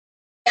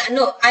Yeah,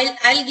 no,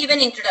 I'll give an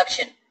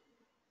introduction.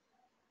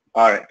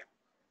 All right.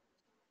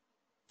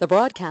 The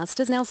broadcast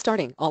is now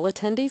starting. All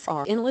attendees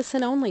are in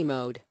listen-only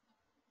mode.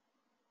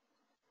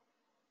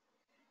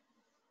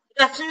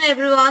 Good afternoon,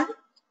 everyone.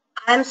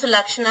 I am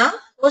Sulakshana,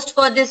 host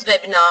for this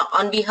webinar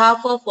on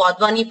behalf of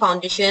Wadhwani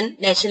Foundation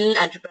National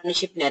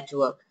Entrepreneurship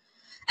Network.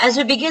 As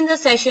we begin the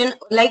session, I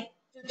would like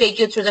to take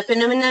you through the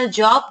phenomenal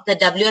job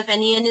that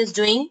WFNEN is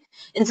doing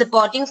in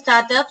supporting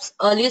startups,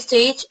 early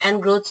stage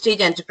and growth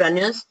stage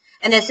entrepreneurs,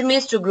 and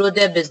SMEs to grow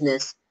their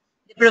business.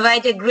 They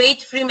provide a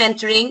great free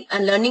mentoring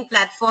and learning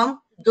platform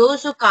to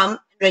those who come and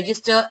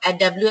register at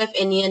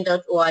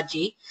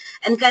wfnen.org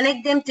and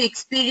connect them to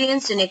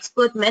experienced and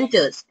expert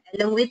mentors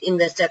along with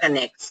investor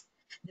connects.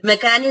 The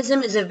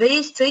mechanism is a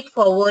very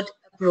straightforward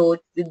approach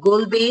with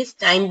goal-based,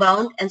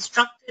 time-bound, and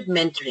structured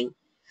mentoring.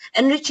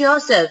 Enrich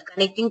yourself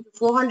connecting to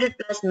 400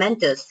 plus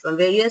mentors from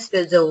various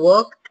fields of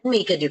work and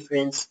make a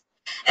difference.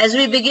 As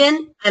we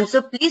begin, I'm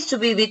so pleased to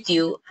be with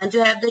you and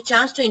to have the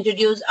chance to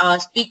introduce our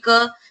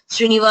speaker,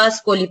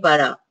 Srinivas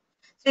Kollipara.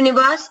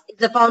 Srinivas is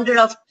the founder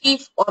of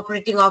Chief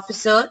Operating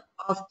Officer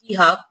of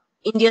T-Hub,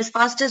 India's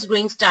fastest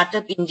growing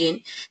startup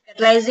engine,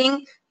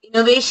 catalyzing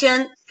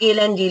innovation, scale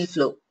and deal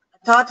flow.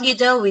 A thought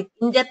leader with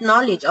in-depth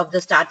knowledge of the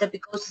startup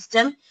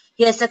ecosystem,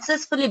 he has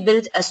successfully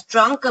built a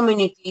strong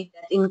community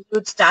that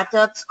includes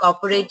startups,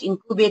 corporate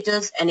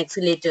incubators and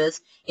accelerators,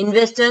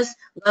 investors,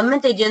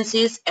 government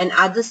agencies, and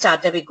other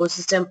startup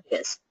ecosystem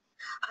players.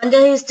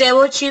 Under his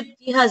stewardship,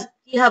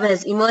 T-Hub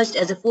has emerged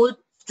as a force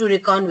to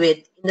reckon with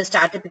in the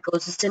startup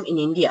ecosystem in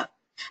India,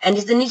 and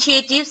his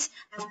initiatives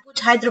have put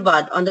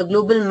Hyderabad on the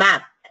global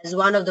map as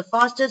one of the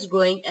fastest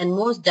growing and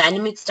most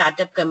dynamic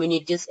startup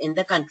communities in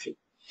the country.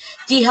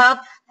 T-Hub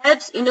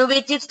helps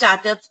innovative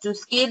startups to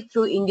scale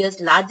through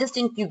India's largest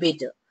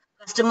incubator,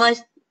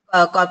 customized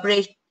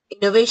corporate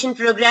innovation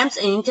programs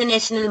and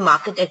international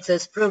market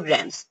access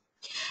programs.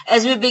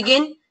 As we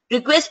begin,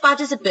 request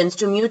participants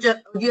to mute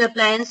audio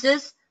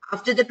appliances.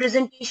 After the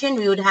presentation,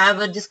 we would have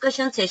a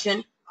discussion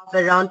session of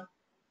around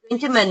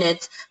 20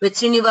 minutes with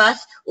Srinivas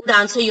who would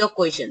answer your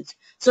questions.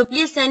 So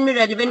please send me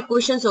relevant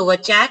questions over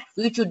chat,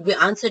 which would be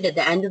answered at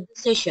the end of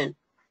the session.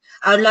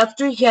 I would love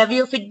to have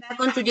your feedback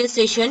on today's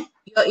session.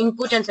 Your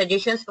input and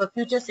suggestions for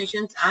future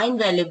sessions are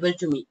invaluable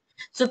to me.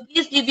 So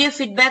please give your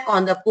feedback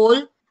on the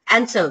poll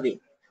and survey.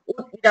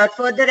 Without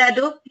further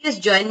ado, please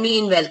join me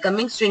in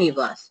welcoming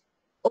Srinivas.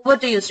 Over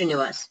to you,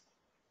 Srinivas.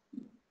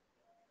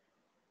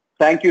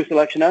 Thank you,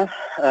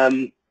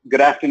 Sulakshana.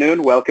 Good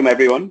afternoon. Welcome,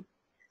 everyone.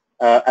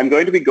 I'm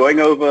going to be going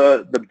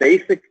over the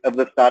basics of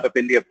the Startup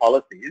India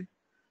policies.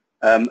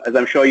 As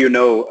I'm sure you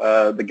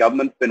know, the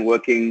government's been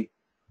working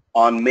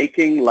on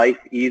making life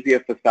easier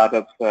for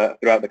startups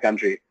throughout the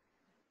country.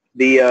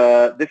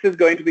 This is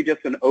going to be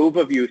just an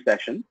overview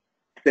session,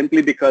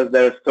 simply because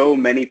there are so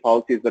many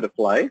policies that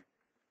apply.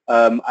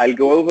 I'll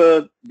go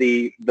over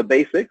the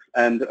basics,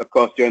 and of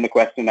course during the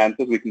question and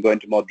answers we can go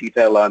into more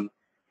detail on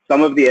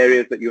some of the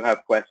areas that you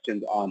have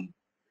questions on.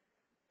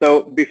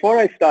 So before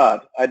I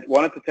start, I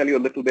wanted to tell you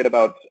a little bit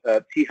about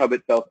T-Hub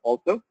itself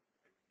also.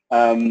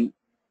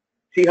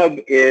 T-Hub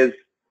is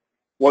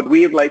what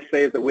we would like to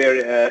say is that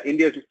we're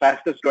India's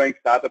fastest growing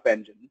startup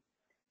engine,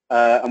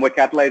 and we're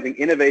catalyzing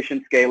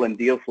innovation, scale, and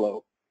deal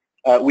flow.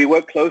 We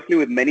work closely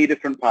with many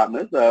different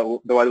partners. The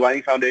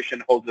Wadhwani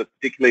Foundation holds a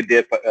particularly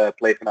dear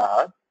place in our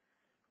hearts.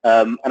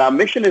 And our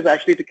mission is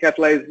actually to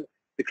catalyze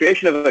the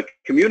creation of a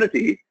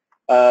community,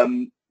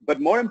 but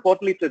more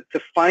importantly,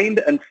 to find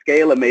and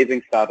scale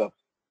amazing startups.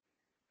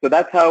 So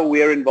that's how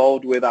we're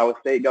involved with our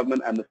state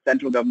government and the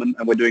central government,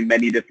 and we're doing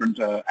many different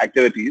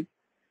activities.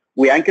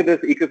 We anchor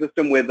this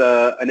ecosystem with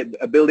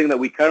a building that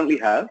we currently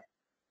have,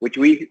 which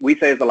we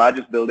say is the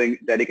largest building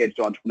dedicated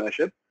to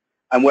entrepreneurship,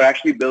 and we're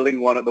actually building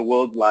one of the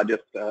world's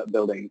largest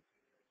buildings.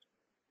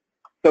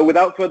 So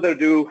without further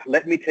ado,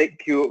 let me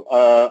take you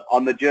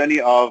on the journey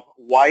of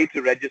why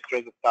to register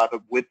as a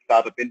startup with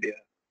Startup India.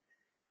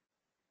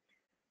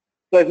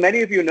 So as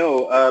many of you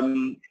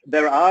know,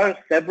 there are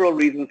several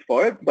reasons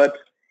for it, but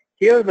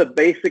here are the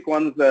basic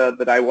ones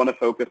that I want to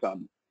focus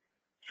on.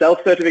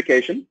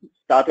 Self-certification,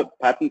 startup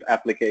patent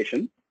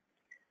application,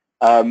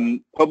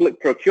 public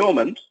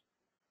procurement,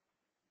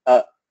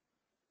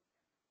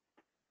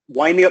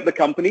 winding up the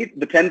company,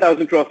 the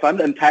 10,000 crore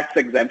fund, and tax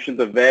exemptions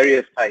of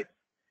various types.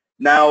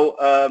 Now,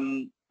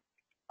 I'm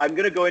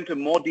going to go into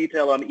more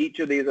detail on each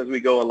of these as we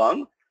go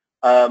along.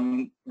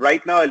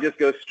 Right now, I'll just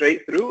go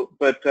straight through,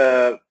 but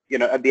you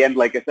know, at the end,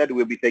 like I said,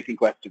 we'll be taking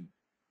questions.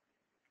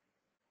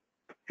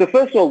 So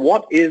first of all,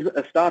 what is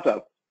a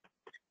startup?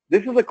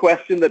 This is a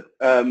question that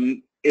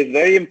is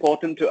very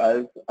important to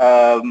us.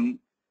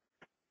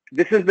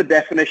 This is the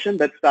definition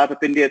that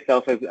Startup India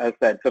itself has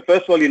said. So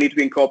first of all, you need to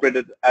be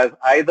incorporated as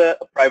either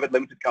a private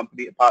limited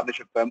company, a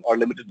partnership firm, or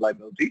limited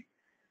liability.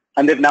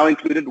 And they've now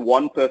included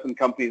one-person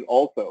companies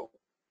also.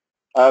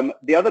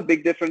 The other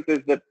big difference is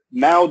that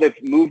now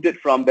they've moved it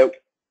from that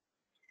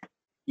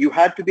you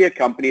had to be a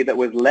company that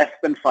was less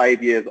than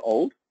 5 years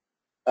old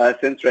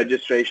since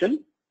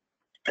registration.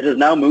 It has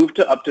now moved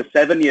to up to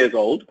 7 years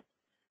old.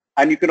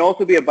 And you can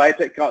also be a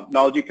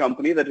biotechnology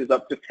company that is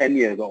up to 10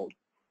 years old,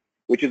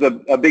 which is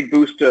a big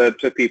boost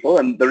to people.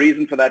 And the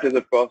reason for that is,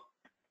 of course,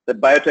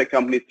 that biotech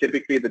companies,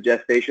 typically the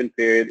gestation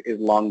period is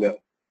longer.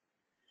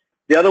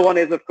 The other one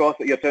is, of course,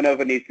 that your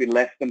turnover needs to be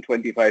less than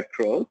 25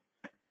 crores.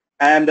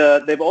 And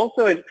they've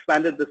also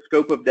expanded the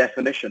scope of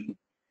definition.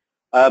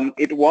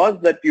 It was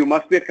that you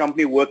must be a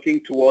company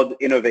working towards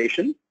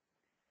innovation.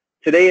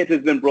 Today, it has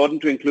been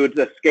broadened to include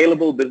a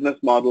scalable business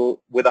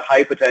model with a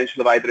high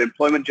potential of either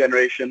employment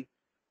generation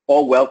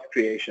or wealth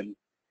creation.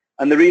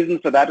 And the reason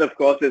for that, of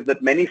course, is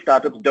that many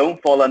startups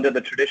don't fall under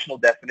the traditional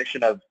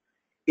definition of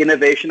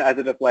innovation as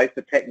it applies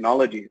to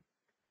technologies.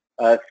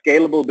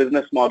 Scalable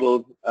business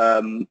models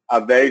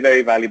are very,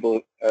 very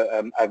valuable,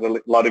 as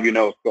a lot of you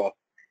know, of course.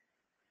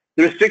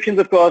 The restrictions,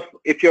 of course,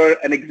 if you're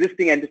an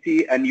existing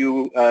entity and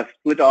you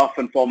split off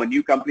and form a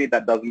new company,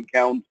 that doesn't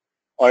count.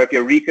 Or if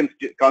you're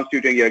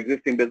reconstituting your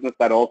existing business,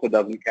 that also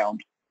doesn't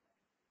count.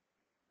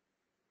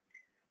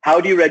 How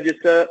do you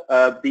register?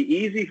 The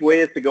easy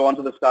way is to go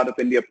onto the Startup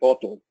India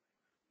portal.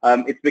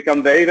 It's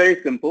become very,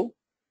 very simple.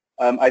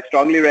 I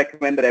strongly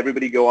recommend that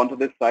everybody go onto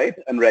this site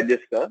and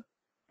register.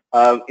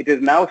 It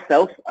is now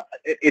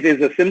it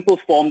is a simple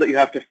form that you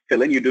have to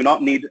fill in. You do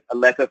not need a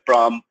letter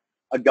from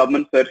a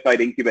government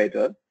certified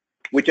incubator,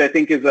 which I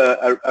think is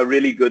a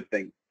really good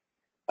thing.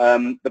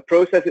 The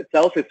process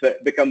itself has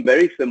become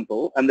very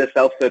simple, and there's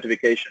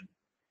self-certification.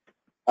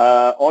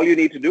 All you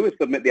need to do is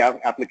submit the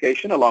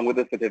application along with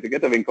a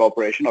certificate of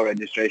incorporation or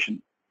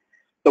registration.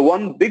 The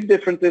one big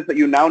difference is that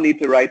you now need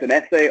to write an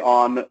essay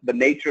on the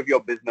nature of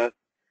your business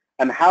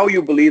and how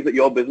you believe that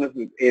your business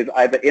is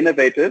either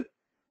innovative,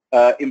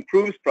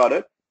 improves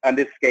product, and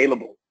is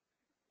scalable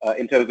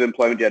in terms of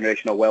employment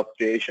generation or wealth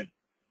creation.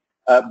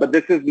 But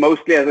this is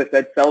mostly, as I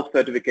said,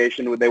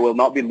 self-certification, where they will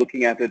not be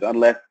looking at it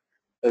unless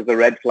there's a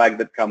red flag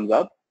that comes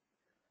up.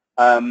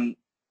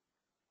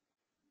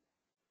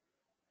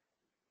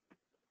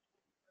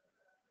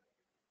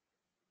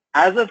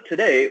 As of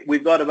today,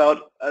 we've got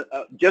about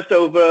just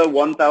over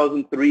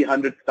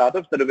 1,300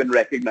 startups that have been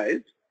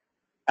recognized,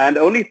 and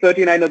only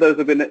 39 of those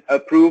have been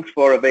approved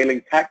for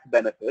availing tax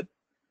benefits.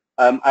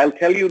 I'll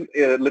tell you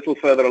a little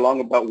further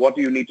along about what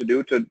you need to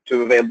do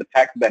to avail the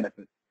tax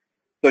benefits.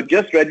 So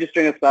just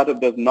registering a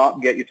startup does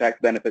not get you tax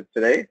benefits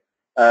today,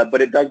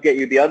 but it does get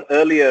you the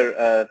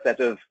earlier set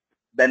of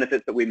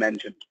benefits that we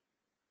mentioned.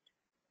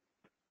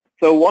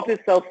 So what is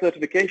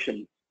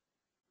self-certification?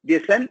 The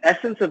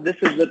essence of this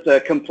is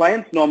that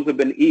compliance norms have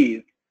been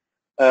eased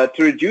to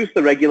reduce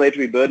the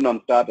regulatory burden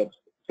on startups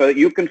so that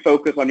you can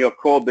focus on your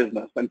core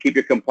business and keep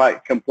your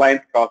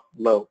compliance costs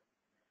low.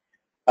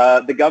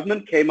 The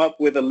government came up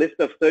with a list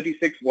of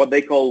 36 what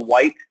they call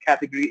white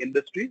category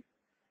industries.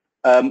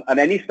 And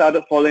any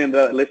startup following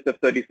the list of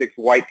 36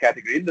 white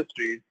category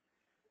industries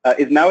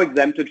is now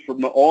exempted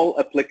from all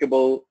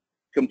applicable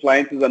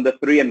compliances under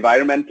 3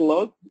 environmental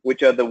laws,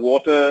 which are the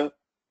Water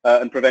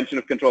and Prevention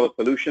of Control of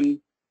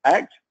Pollution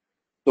Act,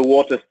 the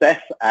Water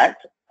Cess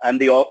Act, and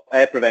the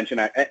Air Prevention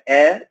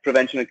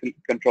and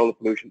Control of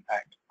Pollution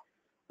Act.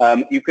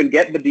 You can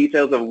get the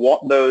details of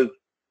what those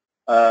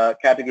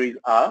categories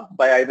are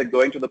by either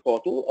going to the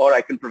portal, or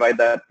I can provide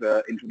that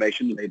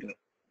information later.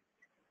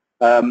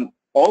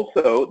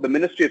 Also, the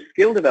Ministry of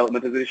Skill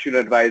Development has issued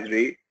an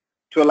advisory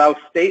to allow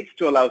states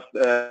to allow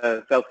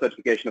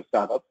self-certification of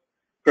startups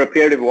for a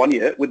period of 1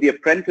 year with the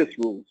apprentice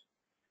rules.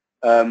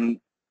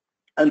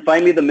 And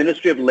finally, the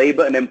Ministry of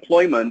Labor and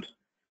Employment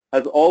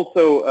has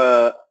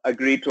also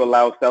agreed to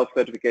allow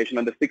self-certification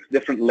under 6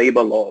 different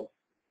labor laws.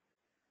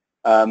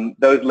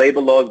 Those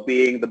labor laws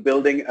being the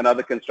Building and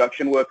Other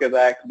Construction Workers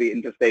Act, the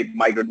Interstate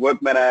Migrant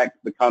Workmen Act,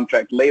 the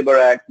Contract Labor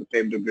Act, the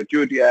Payment of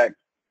Gratuity Act,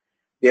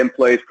 the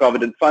Employees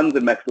Provident Funds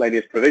and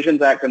Miscellaneous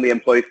Provisions Act, and the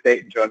Employees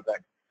State Insurance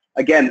Act.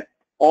 Again,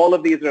 all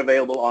of these are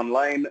available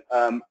online.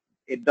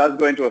 It does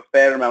go into a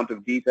fair amount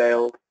of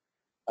detail.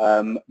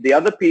 The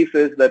other piece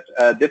is that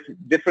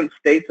different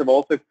states have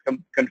also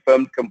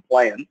confirmed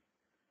compliance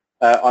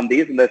on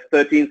these, and there's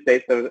 13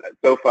 states that have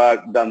so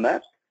far done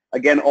that.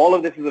 Again, all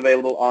of this is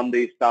available on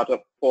the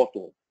startup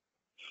portal.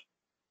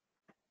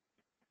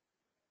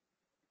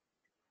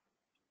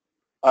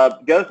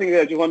 The other thing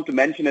that I just want to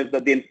mention is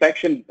that the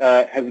inspection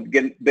has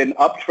been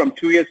upped from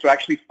 2 years to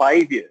actually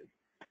 5 years,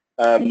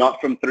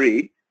 not from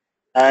 3.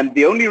 And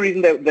the only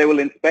reason that they will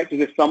inspect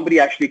is if somebody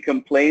actually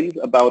complains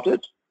about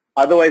it.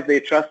 Otherwise, they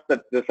trust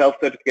that the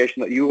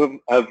self-certification that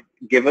you have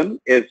given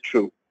is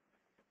true.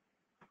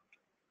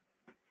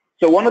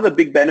 So one of the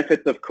big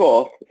benefits, of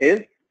course, is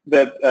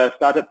the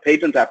startup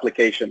patent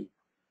application.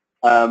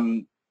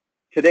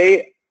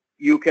 Today,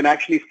 you can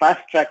actually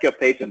fast-track your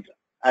patent.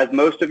 As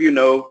most of you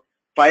know,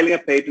 filing a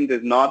patent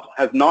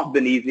has not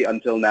been easy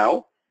until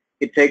now.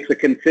 It takes a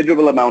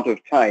considerable amount of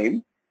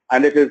time,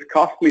 and it is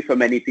costly for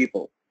many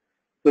people.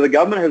 So the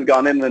government has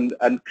gone in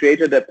and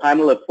created a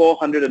panel of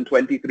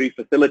 423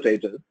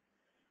 facilitators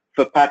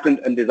for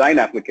patent and design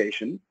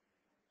application,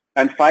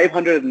 and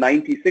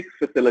 596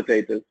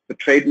 facilitators for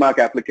trademark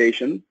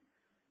applications,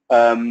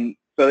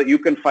 so that you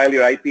can file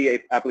your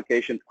IP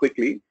applications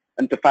quickly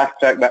and to fast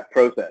track that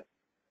process.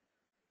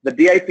 The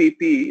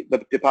DIPP,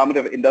 the Department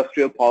of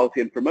Industrial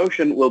Policy and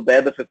Promotion, will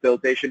bear the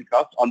facilitation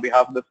cost on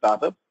behalf of the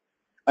startup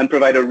and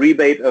provide a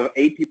rebate of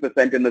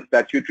 80% in the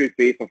statutory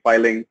fee for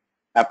filing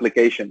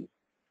applications.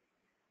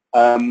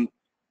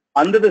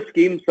 Under the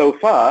scheme so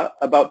far,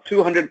 about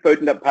 200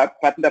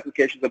 patent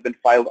applications have been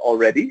filed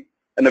already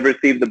and have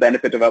received the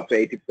benefit of up to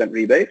 80%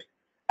 rebate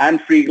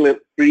and free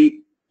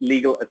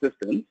legal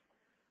assistance.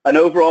 And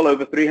overall,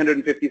 over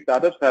 350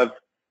 startups have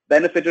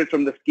benefited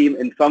from the scheme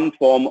in some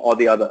form or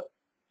the other.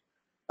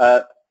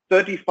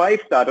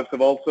 35 startups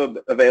have also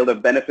availed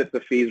of benefits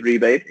of fees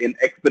rebate in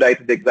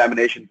expedited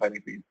examination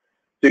filing fees.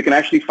 So you can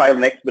actually file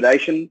an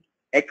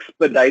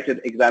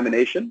expedited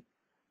examination,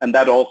 and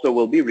that also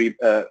will be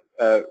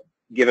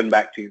given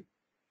back to you.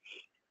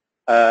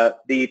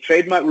 The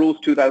Trademark Rules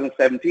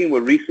 2017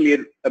 were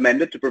recently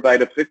amended to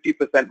provide a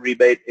 50%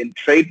 rebate in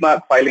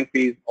trademark filing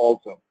fees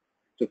also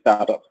to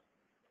startups.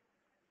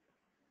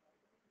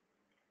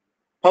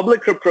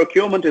 Public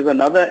procurement is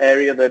another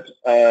area that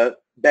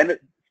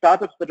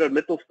startups that are a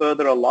little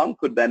further along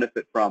could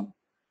benefit from.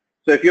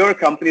 So if you're a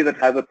company that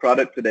has a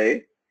product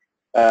today,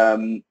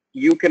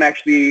 you can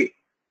actually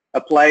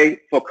apply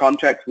for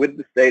contracts with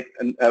the state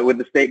and with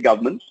the state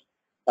government.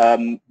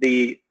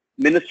 The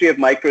Ministry of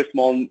Micro,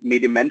 Small,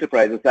 Medium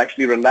Enterprises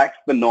actually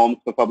relaxed the norms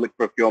for public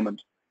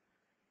procurement,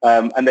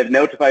 and they've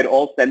notified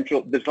all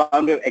central. The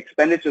Department of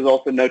Expenditures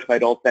also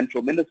notified all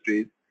central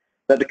ministries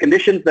that the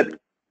conditions that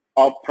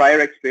of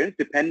prior experience,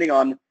 depending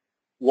on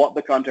what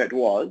the contract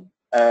was,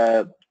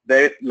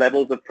 their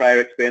levels of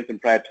prior experience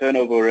and prior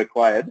turnover were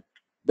required.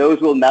 Those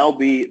will now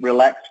be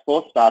relaxed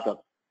for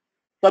startups,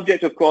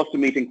 subject, of course, to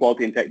meeting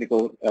quality and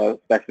technical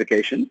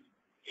specifications.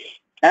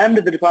 And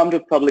the Department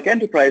of Public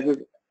Enterprises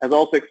has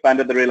also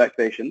expanded the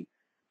relaxation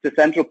to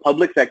central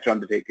public sector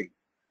undertakings.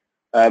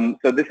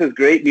 So this is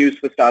great news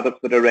for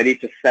startups that are ready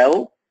to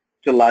sell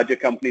to larger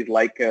companies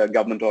like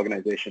government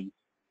organizations.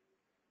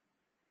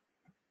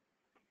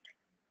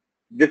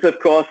 This, of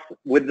course,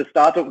 with the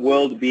startup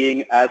world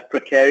being as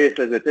precarious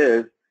as it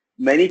is,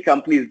 many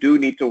companies do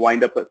need to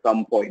wind up at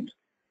some point.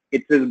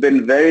 It has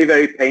been very,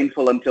 very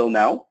painful until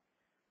now.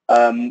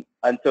 And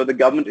so the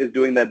government is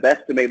doing their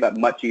best to make that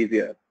much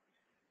easier.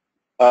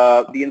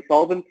 The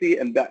Insolvency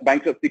and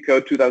Bankruptcy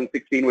Code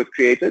 2016 was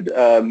created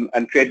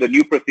and created a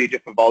new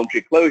procedure for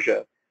voluntary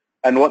closure.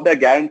 And what they're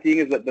guaranteeing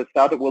is that the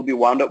startup will be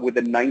wound up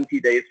within 90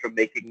 days from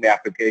making the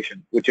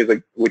application, which is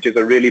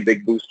a really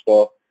big boost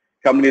for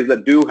companies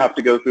that do have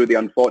to go through the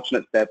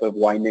unfortunate step of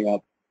winding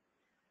up.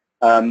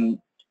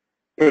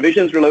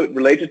 Provisions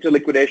related to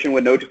liquidation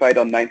were notified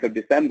on 9th of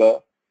December,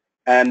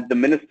 and the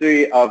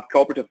Ministry of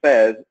Corporate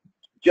Affairs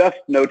just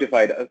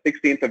notified,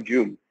 16th of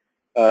June,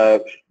 a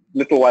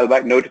little while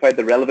back, notified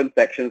the relevant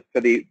sections for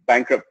the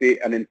Bankruptcy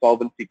and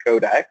Insolvency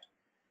Code Act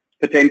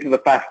pertaining to the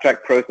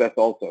fast-track process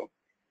also.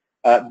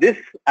 This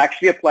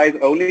actually applies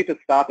only to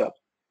startups,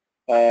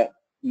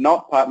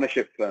 not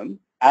partnership firms,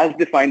 as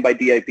defined by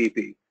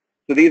DIPP.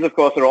 So these, of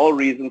course, are all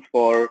reasons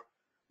for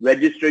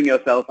registering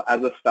yourself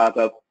as a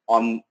startup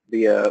on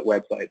the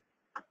website.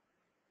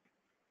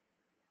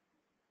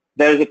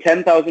 There is a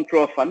 10,000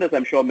 crore fund, as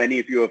I'm sure many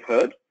of you have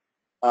heard.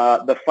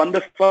 The fund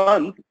of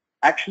funds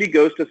actually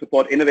goes to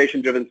support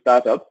innovation-driven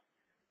startups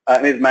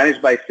and is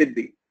managed by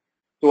SIDBI.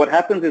 So what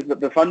happens is that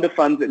the fund of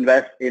funds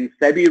invest in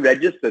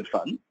SEBI-registered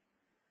funds,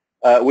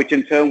 which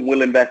in turn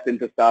will invest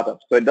into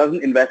startups. So it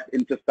doesn't invest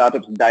into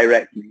startups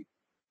directly.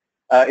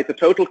 It's a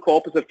total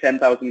corpus of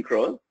 10,000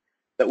 crores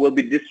that will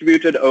be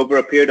distributed over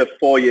a period of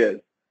 4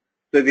 years.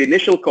 So the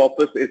initial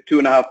corpus is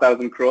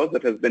 2,500 crores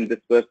that has been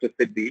dispersed to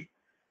SIDBI,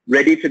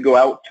 ready to go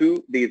out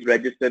to these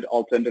registered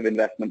alternative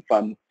investment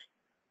funds.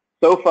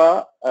 So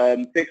far,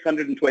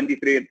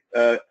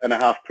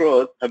 623.5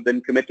 crores have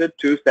been committed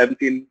to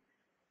 17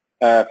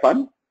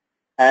 funds,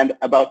 and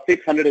about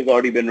 600 has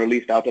already been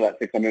released out of that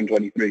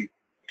 623.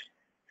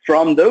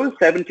 From those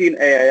 17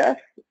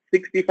 AIFs,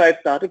 65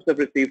 startups have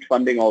received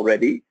funding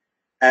already,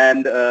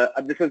 and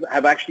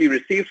have actually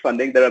received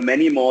funding. There are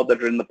many more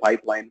that are in the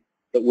pipeline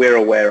that we're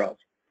aware of.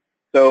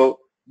 So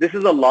this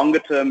is a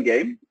longer-term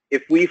game.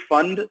 If we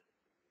fund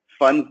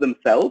funds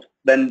themselves,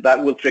 then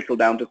that will trickle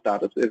down to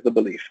startups, is the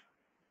belief.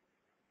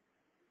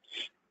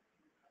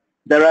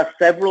 There are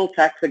several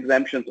tax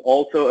exemptions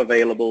also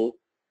available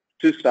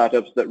to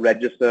startups that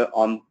register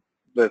on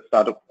the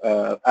startup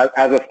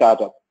as a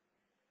startup.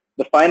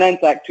 The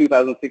Finance Act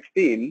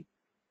 2016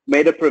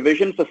 made a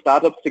provision for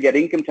startups to get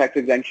income tax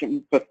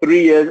exemption for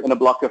 3 years in a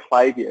block of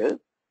 5 years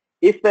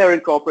if they're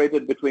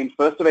incorporated between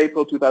 1st of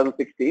April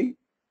 2016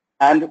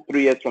 and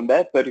 3 years from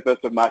there,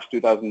 31st of March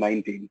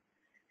 2019.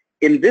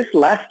 In this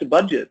last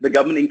budget, the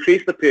government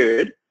increased the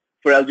period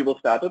for eligible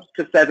startups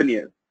to 7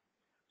 years.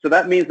 So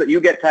that means that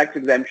you get tax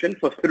exemption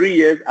for 3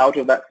 years out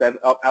of that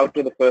out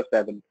of the first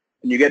 7,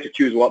 and you get to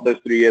choose what those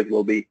 3 years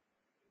will be.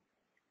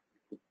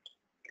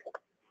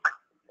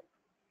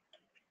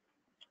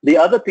 The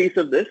other piece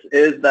of this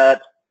is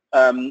that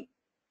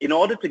in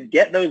order to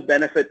get those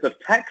benefits of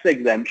tax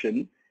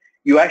exemption,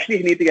 you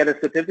actually need to get a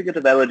certificate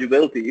of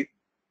eligibility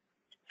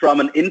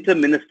from an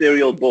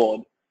interministerial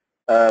board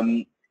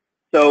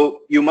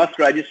So you must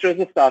register as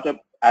a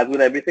startup, as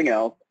with everything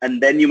else,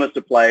 and then you must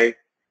apply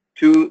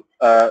to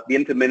the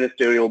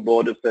Interministerial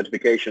Board of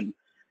Certification,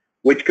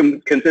 which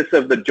consists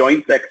of the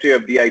Joint Secretary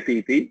of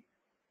DIPP,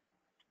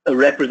 a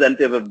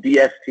representative of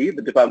DST,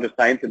 the Department of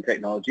Science and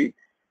Technology,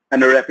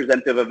 and a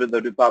representative of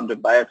the Department of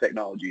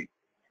Biotechnology.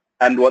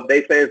 And what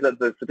they say is that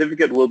the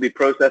certificate will be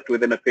processed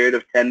within a period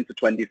of 10 to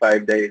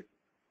 25 days.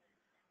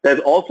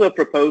 There's also a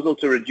proposal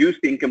to reduce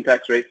the income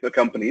tax rates for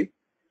companies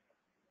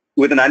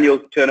with an annual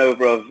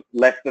turnover of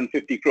less than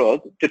 50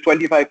 crores to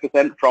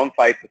 25% from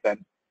 5%.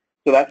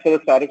 So that's for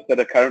the startups that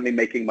are currently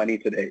making money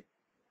today.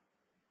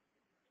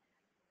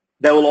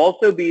 There will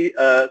also be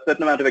a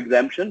certain amount of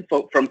exemption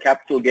from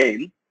capital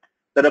gain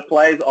that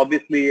applies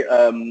obviously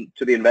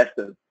to the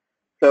investors.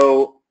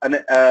 So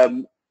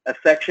a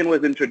section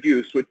was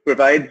introduced which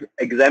provides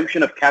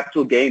exemption of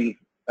capital gains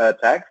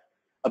tax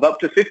of up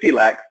to 50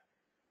 lakhs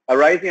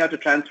arising out of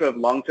transfer of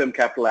long-term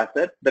capital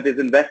asset that is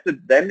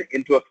invested then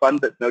into a fund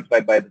that's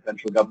notified by the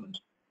central government.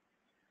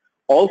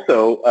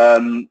 Also,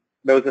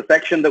 there was a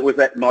section that was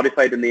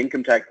modified in the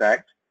Income Tax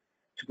Act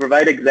to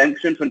provide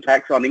exemption from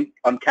tax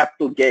on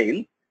capital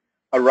gains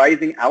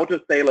arising out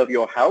of sale of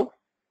your house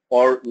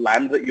or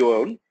land that you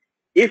own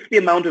if the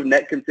amount of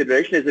net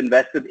consideration is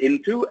invested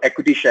into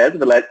equity shares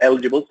of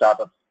eligible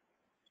startups.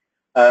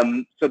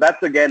 So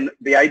that's, again,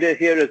 the idea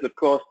here is, of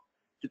course,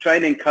 to try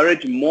and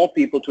encourage more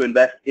people to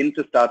invest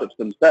into startups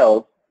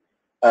themselves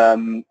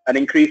and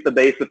increase the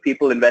base of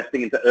people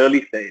investing into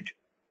early stage.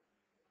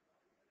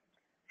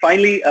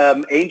 Finally,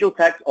 angel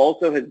tax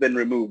also has been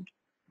removed.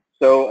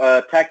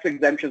 So tax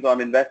exemptions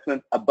on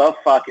investments above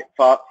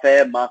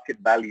fair market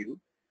value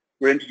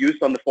were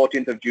introduced on the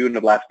 14th of June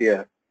of last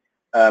year.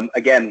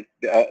 Again,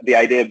 the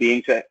idea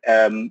being to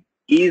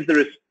ease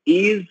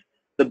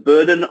the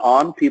burden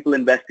on people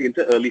investing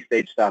into early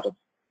stage startups.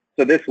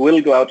 So this will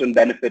go out and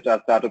benefit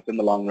our startups in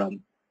the long run.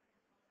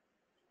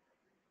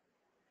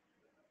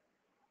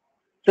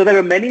 So there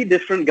are many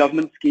different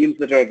government schemes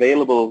that are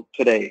available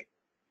today.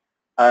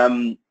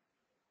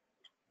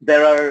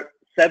 There are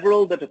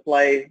several that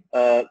apply.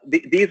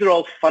 These are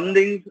all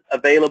fundings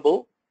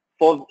available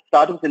for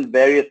startups in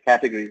various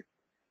categories.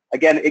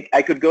 Again,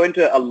 I could go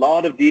into a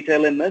lot of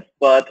detail in this,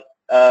 but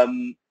a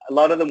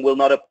lot of them will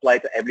not apply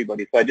to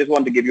everybody. So I just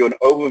want to give you an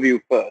overview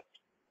first.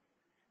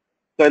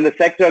 So in the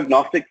sector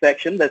agnostic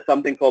section, there's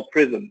something called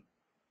PRISM,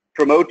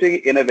 Promoting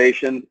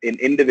Innovation in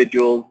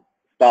Individuals,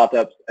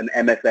 Startups, and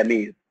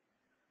MSMEs.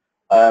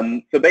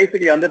 So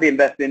basically, under the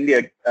Invest in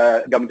India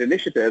government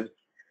initiatives,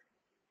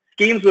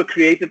 schemes were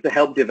created to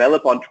help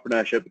develop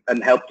entrepreneurship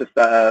and help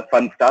to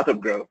fund startup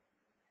growth.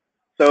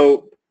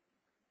 So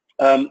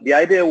the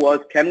idea was,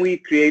 can we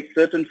create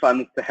certain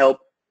funds to help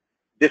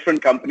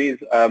different companies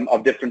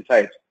of different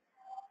types?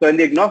 So in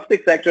the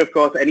agnostic sector, of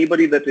course,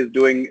 anybody that is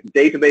doing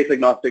database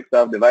agnostic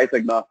stuff, device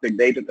agnostic,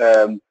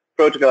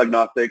 protocol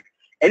agnostic,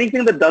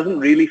 anything that doesn't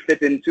really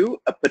fit into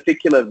a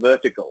particular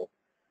vertical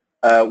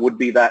would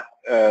be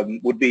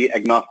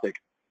agnostic.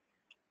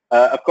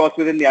 Of course,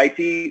 within the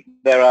IT,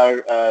 there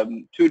are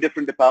two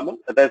different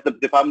departments. There's the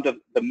Department of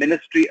the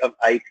Ministry of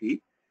IT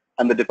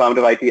and the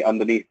Department of IT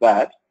underneath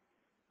that,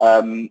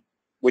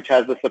 which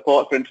has the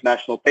support for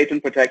international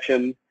patent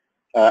protection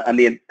and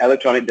the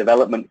Electronic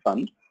Development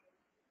Fund.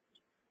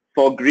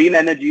 For green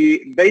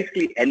energy,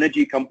 basically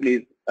energy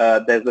companies,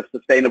 there's a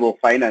sustainable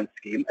finance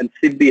scheme, and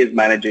SIDBI is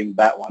managing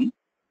that one.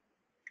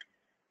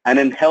 And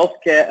in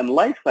healthcare and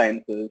life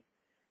sciences,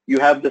 you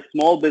have the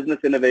Small Business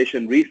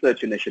Innovation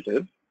Research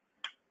Initiative.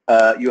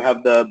 You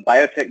have the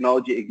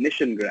Biotechnology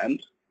Ignition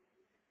Grant,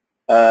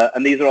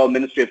 and these are all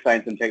Ministry of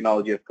Science and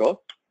Technology, of course.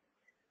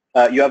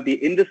 You have the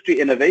Industry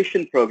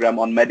Innovation Program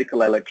on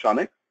Medical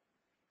Electronics,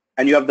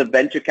 and you have the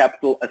Venture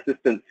Capital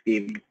Assistance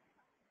Scheme.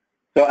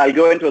 So I'll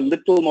go into a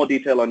little more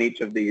detail on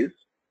each of these.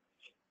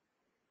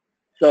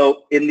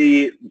 So in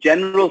the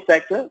general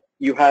sector,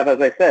 you have, as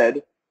I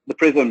said, the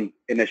PRISM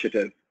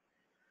initiative.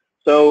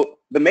 So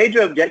the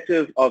major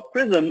objective of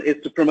PRISM is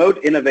to promote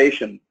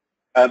innovation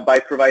by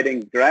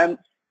providing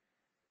grants,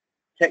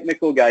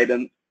 technical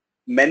guidance,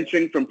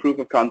 mentoring from proof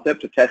of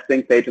concept to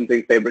testing,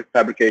 patenting,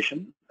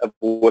 fabrication of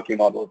working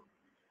models.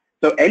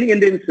 So any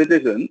Indian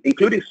citizen,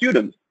 including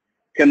students,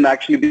 can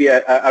actually be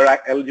are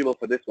eligible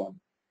for this one.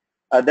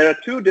 There are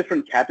two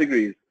different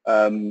categories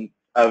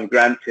of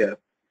grants here.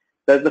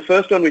 There's the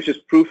first one, which is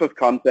proof of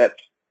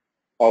concept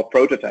or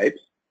prototypes,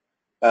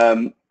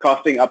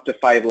 costing up to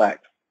 5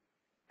 lakhs.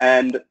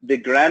 And the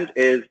grant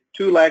is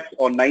 2 lakhs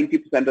or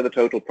 90% of the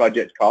total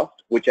project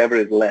cost, whichever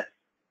is less.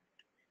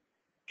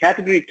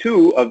 Category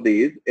 2 of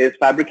these is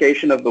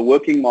fabrication of the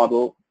working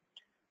model.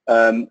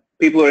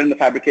 People who are in the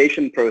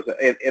fabrication process,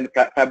 in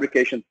the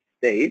fabrication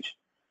stage,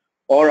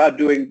 or are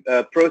doing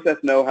process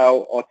know-how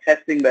or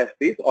testing their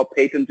piece or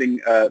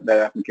patenting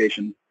their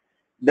application.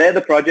 There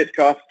the project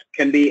cost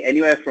can be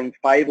anywhere from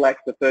 5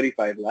 lakhs to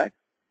 35 lakhs.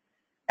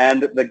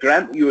 And the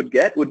grant you would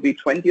get would be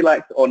 20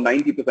 lakhs or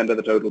 90% of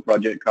the total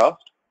project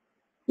cost,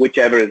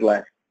 whichever is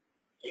less.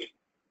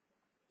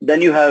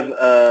 Then you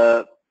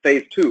have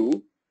phase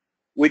 2,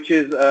 which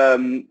is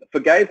for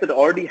guys that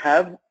already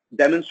have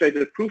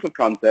demonstrated proof of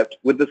concept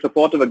with the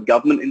support of a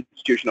government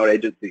institution or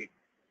agency.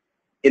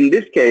 In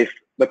this case,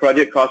 the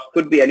project cost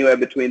could be anywhere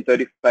between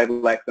 35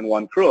 lakhs and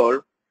 1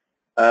 crore.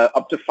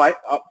 Up to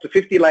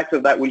 50 lakhs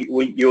of that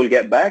you'll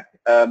get back,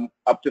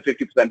 up to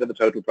 50% of the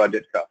total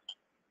project cost.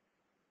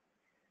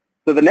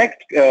 So the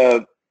next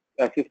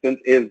assistance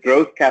is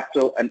growth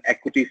capital and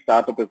equity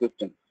startup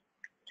assistance.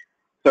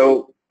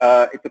 So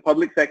it's a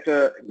public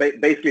sector,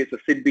 basically it's a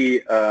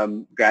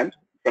SIDBI grant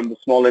from the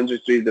Small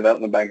Industries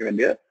Development Bank of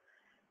India.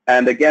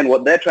 And again,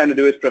 what they're trying to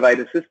do is provide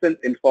assistance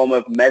in form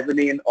of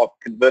mezzanine or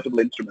convertible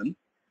instruments,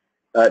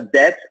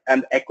 debt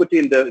and equity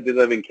in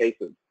deserving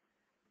cases.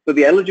 So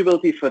the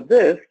eligibility for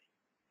this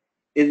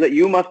is that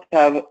you must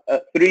have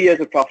 3 years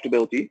of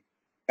profitability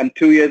and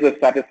 2 years of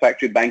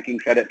satisfactory banking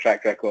credit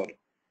track record.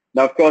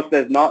 Now, of course,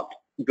 there's not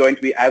going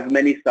to be as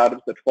many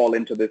startups that fall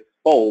into this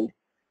fold,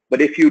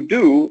 but if you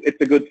do,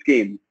 it's a good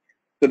scheme.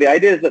 So the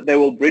idea is that they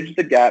will bridge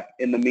the gap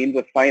in the means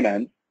of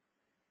finance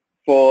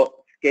for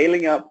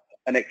scaling up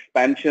an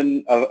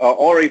expansion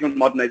or even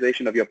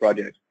modernization of your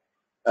project.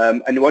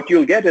 And what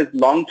you'll get is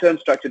long-term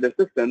structured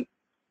assistance,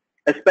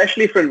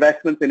 especially for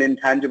investments in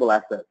intangible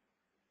assets.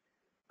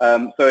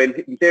 So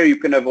in theory,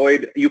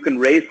 you can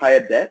raise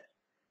higher debt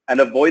and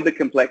avoid the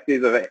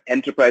complexities of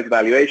enterprise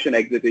valuation,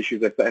 exit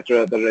issues,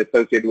 etc., that are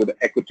associated with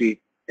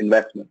equity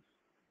investments.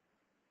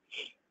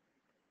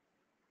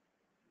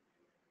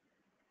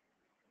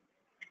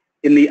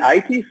 In the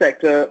IT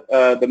sector,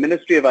 the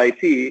Ministry of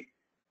IT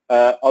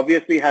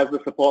obviously has the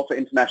support for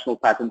international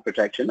patent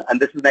protection, and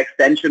this is an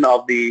extension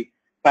of the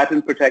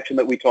patent protection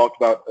that we talked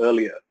about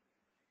earlier.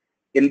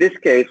 In this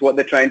case, what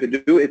they're trying to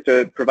do is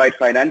to provide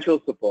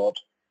financial support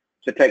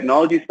to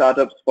technology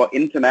startups for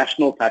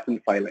international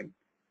patent filing.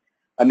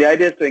 And the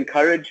idea is to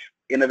encourage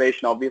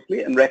innovation,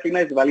 obviously, and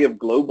recognize the value of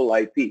global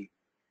IP.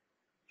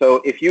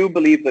 So if you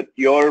believe that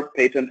your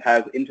patent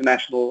has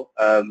international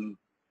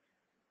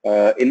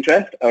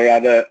interest or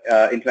rather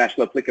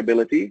international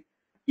applicability,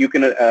 you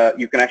can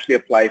actually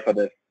apply for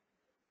this.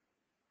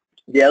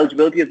 The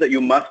eligibility is that you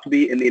must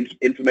be in the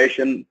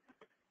information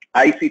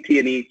ICT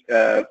and E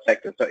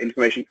sector, so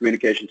information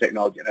communication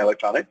technology and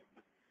electronics.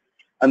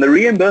 And the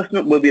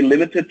reimbursement will be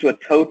limited to a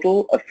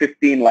total of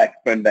 15 lakhs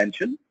per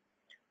invention,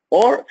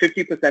 or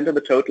 50% of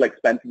the total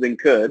expenses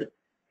incurred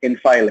in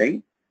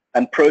filing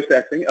and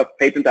processing of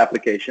patent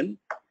application,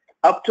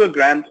 up to a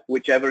grant,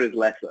 whichever is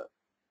lesser.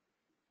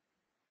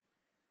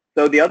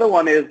 So the other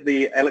one is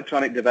the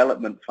Electronic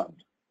Development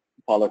Fund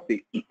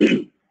policy,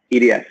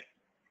 EDF.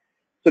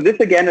 So this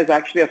again is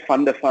actually a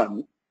fund of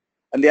funds.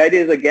 And the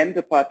idea is again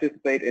to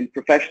participate in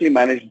professionally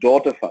managed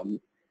daughter funds,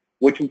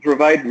 which will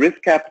provide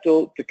risk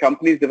capital to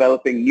companies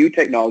developing new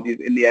technologies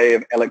in the area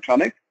of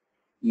electronics,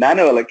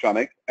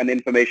 nanoelectronics, and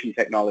information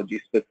technology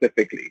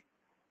specifically.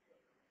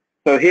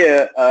 So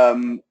here,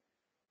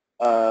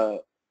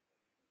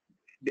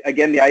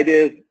 again, the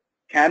idea is,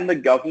 can the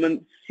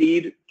government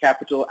seed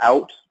capital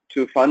out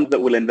to funds that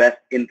will invest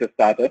into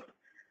startups?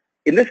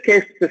 In this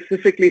case,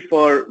 specifically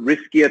for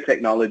riskier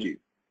technologies.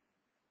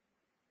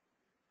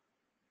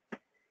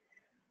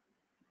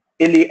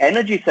 In the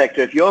energy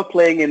sector, if you're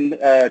playing in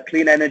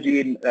clean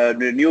energy,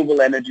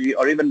 renewable energy,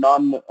 or even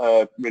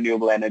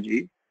non-renewable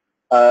energy,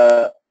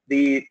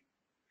 the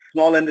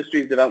Small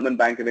Industries Development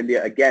Bank of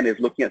India, again, is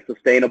looking at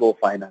sustainable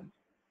finance.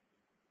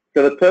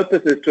 So the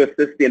purpose is to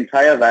assist the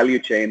entire value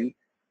chain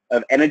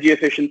of energy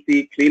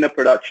efficiency, cleaner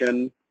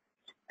production,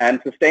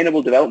 and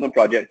sustainable development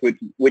projects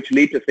which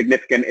lead to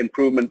significant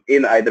improvement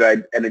in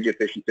either energy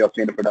efficiency or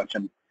cleaner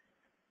production,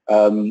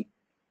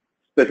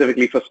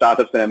 specifically for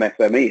startups and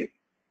MSMEs.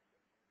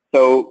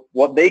 So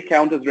what they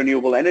count as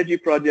renewable energy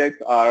projects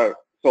are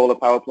solar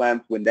power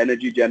plants, wind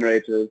energy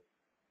generators,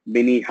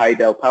 mini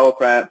hydel power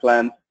plants,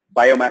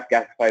 biomass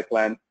gasifier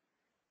plants,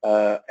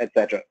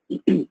 etc.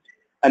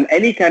 And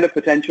any kind of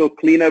potential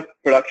cleaner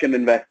production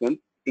investment,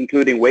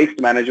 including waste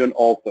management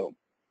also.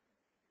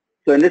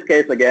 So in this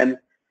case, again,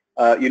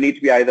 you need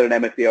to be either an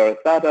MSC or a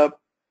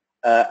startup,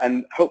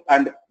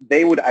 and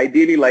they would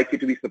ideally like you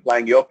to be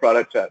supplying your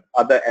product to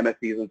other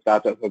MSCs and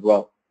startups as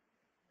well.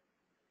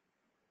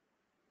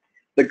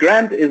 The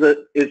grant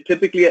is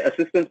typically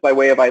assistance by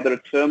way of either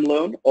a term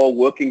loan or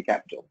working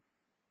capital.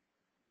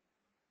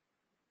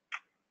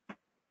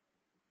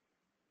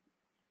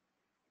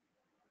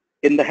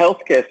 In the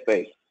healthcare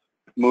space,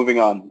 moving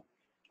on,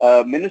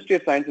 Ministry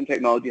of Science and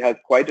Technology has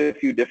quite a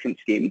few different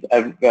schemes.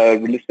 I've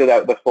listed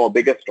out the 4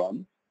 biggest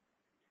ones.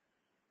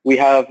 We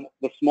have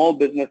the Small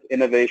Business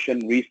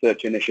Innovation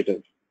Research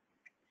Initiative.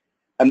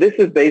 And this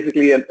is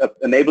basically an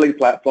enabling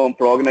platform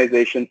for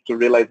organizations to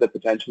realize their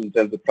potential in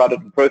terms of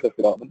product and process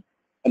development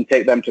and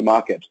take them to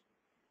market.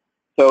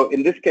 So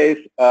in this case,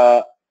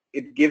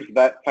 it gives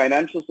that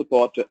financial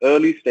support to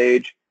early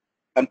stage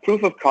and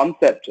proof of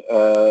concept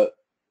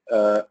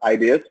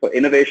ideas for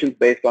innovations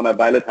based on a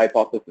valid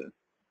hypothesis.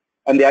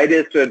 And the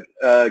idea is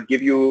to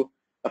give you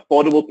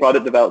affordable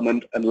product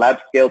development and lab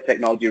scale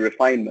technology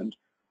refinement,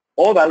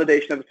 or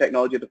validation of the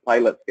technology to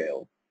pilot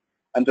scale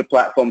and to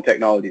platform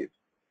technologies.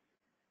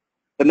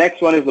 The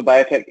next one is the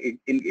Biotech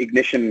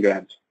Ignition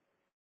Grant.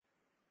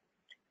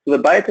 So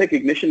the Biotech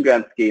Ignition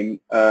Grant Scheme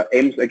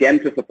aims again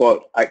to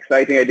support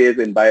exciting ideas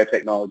in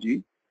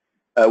biotechnology,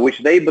 which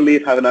they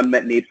believe have an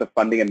unmet need for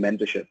funding and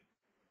mentorship.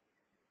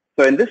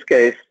 So in this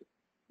case,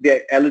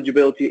 the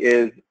eligibility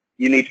is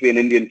you need to be an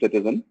Indian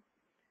citizen,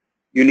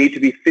 you need to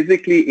be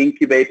physically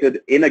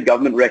incubated in a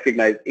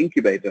government-recognized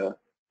incubator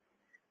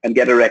and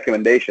get a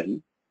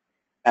recommendation.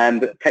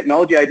 And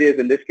technology ideas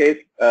in this case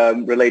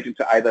related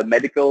to either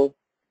medical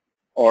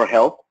or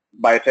health,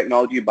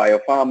 biotechnology,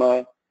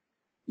 biopharma,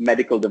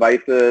 medical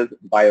devices,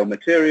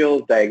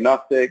 biomaterials,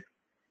 diagnostics,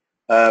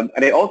 and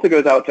it also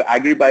goes out to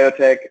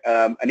agri-biotech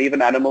and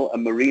even animal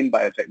and marine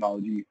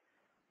biotechnology.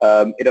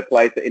 It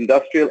applies to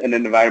industrial and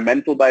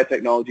environmental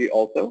biotechnology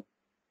also.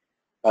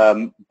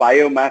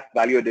 Biomass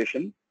value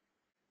addition,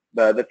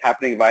 that's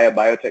happening via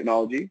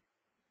biotechnology.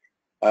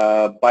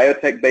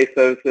 Biotech-based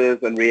services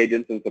and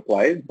reagents and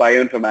supplies,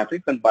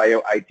 bioinformatics, and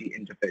bio-IT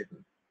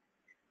interfaces.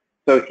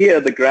 So here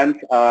the grants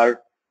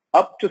are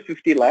up to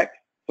 50 lakhs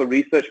for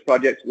research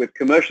projects with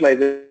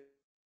commercialization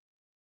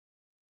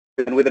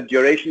and with a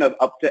duration of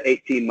up to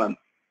 18 months.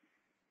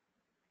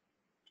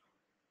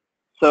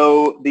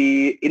 So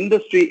the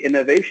Industry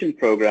Innovation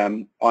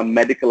Program on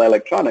medical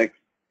electronics,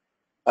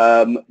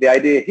 the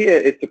idea here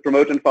is to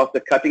promote and foster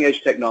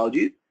cutting-edge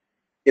technologies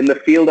in the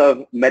field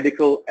of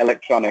medical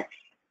electronics.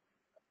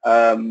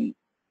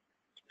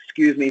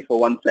 Excuse me for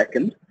 1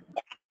 second.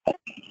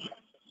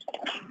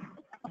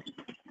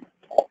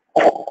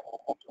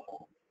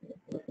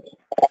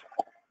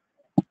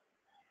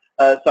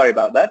 Sorry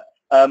about that.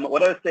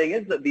 What I was saying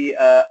is that the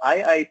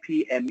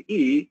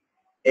IIPME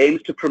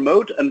aims to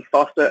promote and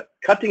foster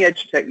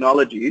cutting-edge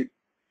technologies,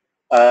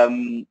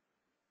 in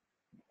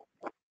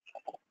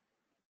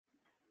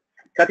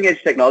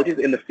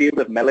the field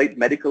of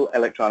medical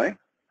electronics.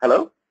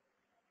 Hello?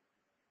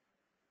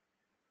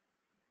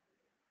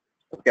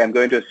 Okay, I'm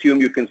going to assume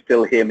you can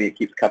still hear me. It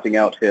keeps cutting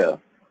out here.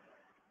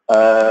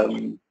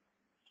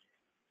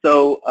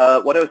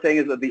 What I was saying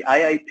is that the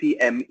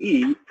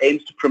IIPME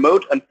aims to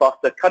promote and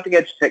foster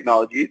cutting-edge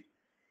technologies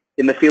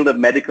in the field of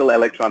medical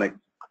electronics.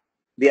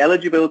 The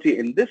eligibility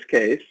in this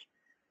case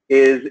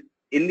is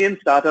Indian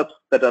startups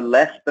that are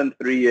less than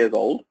 3 years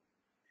old,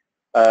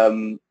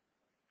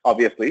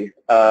 obviously,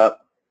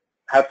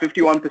 have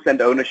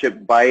 51%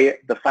 ownership by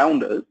the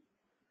founders,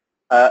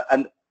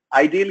 and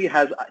ideally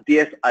has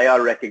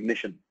DSIR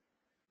recognition.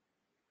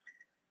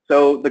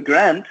 So the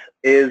grant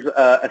is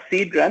a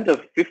seed grant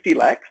of 50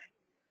 lakhs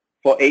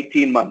for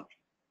 18 months.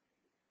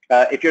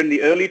 If you're in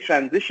the early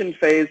transition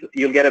phase,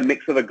 you'll get a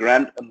mix of a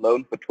grant and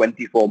loan for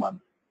 24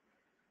 months.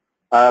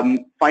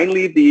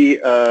 Finally,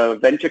 the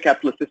Venture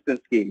Capital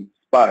Assistance Scheme,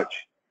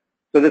 SPARCH.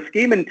 So the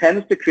scheme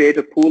intends to create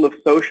a pool of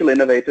social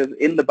innovators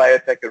in the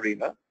biotech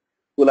arena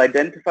who will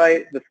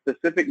identify the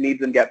specific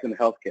needs and gaps in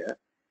healthcare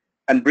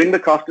and bring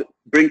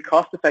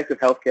cost-effective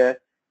healthcare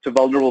to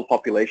vulnerable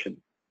populations.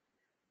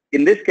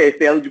 In this case,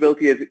 the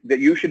eligibility is that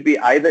you should be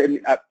either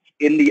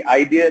in the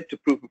idea to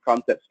proof of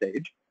concept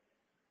stage,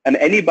 and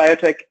any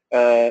biotech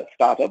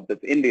startup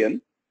that's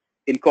Indian,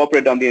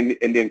 incorporated on the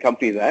Indian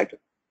Companies Act,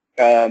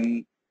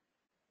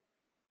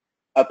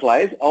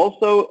 applies.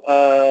 Also,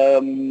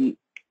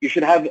 you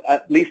should have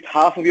at least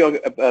half of your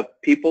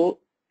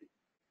people,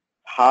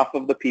 half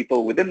of the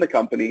people within the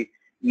company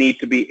need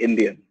to be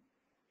Indian.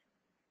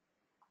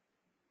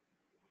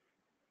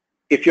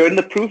 If you're in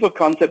the proof of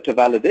concept to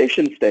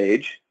validation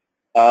stage,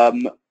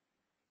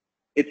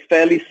 it's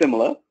fairly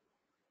similar.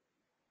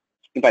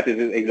 In fact, it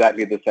is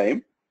exactly the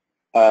same.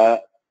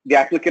 The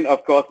applicant,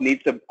 of course,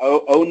 needs to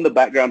own the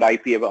background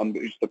IP on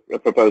which the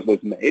proposal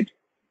is made.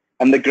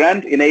 And the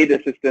grant in aid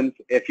assistance,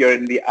 if you're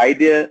in the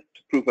idea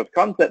to proof of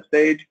concept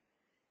stage,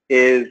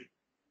 is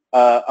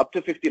up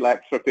to 50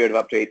 lakhs for a period of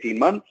up to 18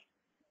 months,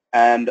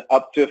 and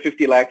up to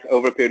 50 lakhs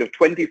over a period of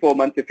 24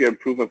 months if you're in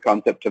proof of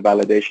concept to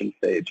validation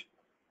stage.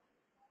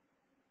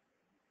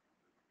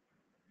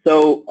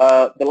 So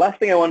the last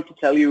thing I want to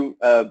tell you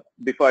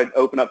before I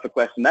open up for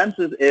question and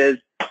answers is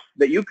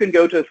that you can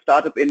go to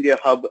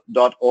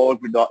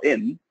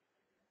startupindiahub.org.in.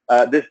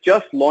 This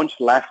just launched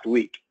last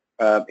week.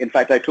 In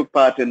fact, I took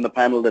part in the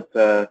panel that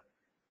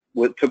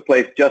took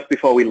place just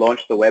before we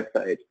launched the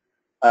website.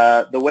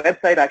 The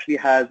website actually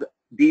has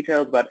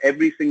details about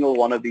every single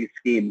one of these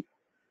schemes.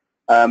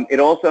 It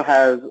also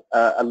has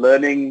a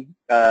learning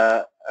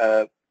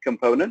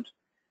component,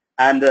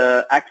 and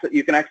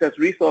you can access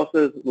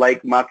resources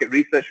like market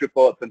research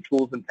reports and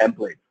tools and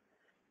templates.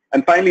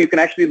 And finally, you can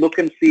actually look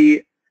and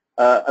see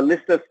a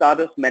list of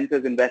startups,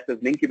 mentors, investors,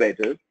 and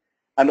incubators,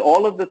 and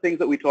all of the things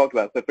that we talked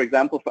about. So for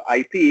example, for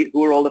IP,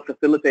 who are all the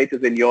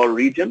facilitators in your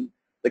region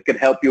that could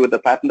help you with the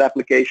patent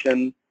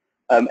application,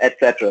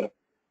 etc.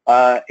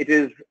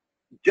 It's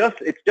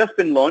just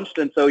been launched,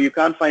 and so you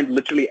can't find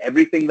literally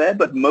everything there,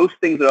 but most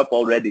things are up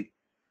already.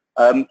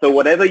 So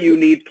whatever you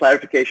need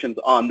clarifications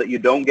on that you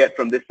don't get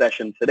from this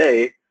session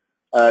today,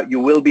 you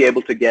will be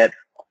able to get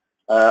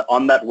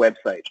on that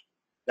website.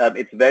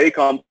 It's very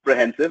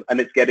comprehensive, and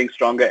it's getting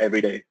stronger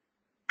every day.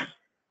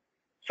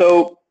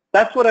 So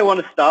that's what I want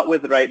to start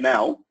with right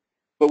now.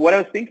 But what I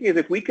was thinking is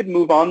if we could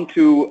move on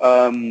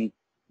to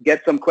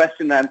get some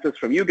question and answers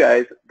from you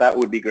guys, that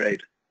would be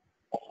great.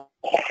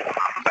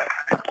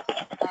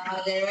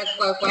 There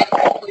are quite a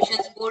few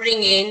questions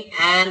pouring in,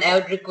 and I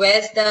would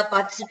request the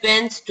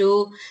participants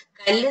to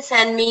kindly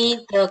send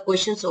me the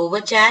questions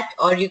over chat,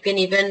 or you can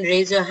even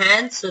raise your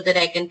hand so that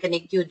I can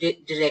connect you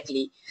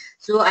directly.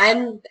 So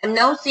I'm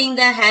now seeing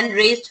the hand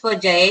raised for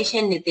Jayesh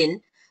and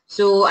Nitin.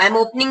 So I'm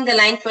opening the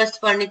line first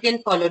for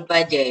Nitin, followed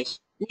by Jayesh.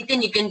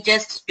 Nitin, you can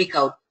just speak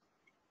out.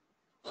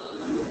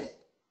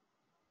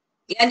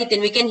 Yeah, Nitin,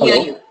 we can hear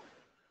Hello. you.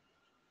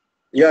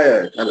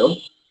 Yeah, hello.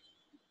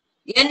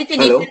 Yeah, Nitin,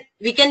 Hello.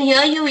 we can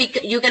hear you.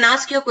 You can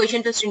ask your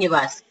question to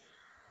Srinivas.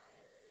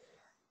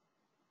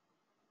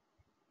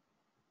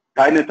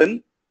 Hi,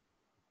 Nitin.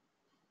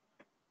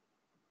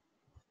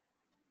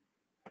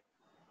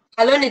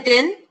 Hello,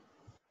 Nitin.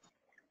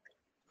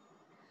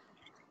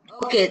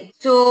 Okay,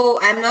 so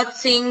I'm not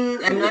hearing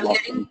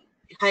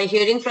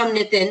from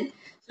Nitin.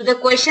 So the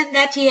question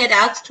that he had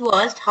asked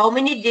was, how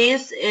many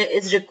days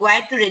is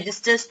required to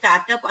register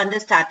startup under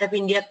Startup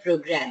India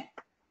program?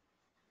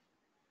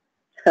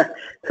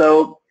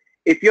 So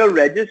if you're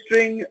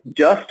registering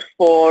just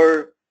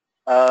for,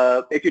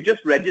 if you're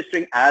just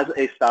registering as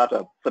a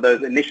startup for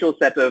those initial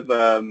set of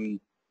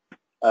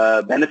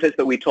benefits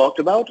that we talked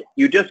about,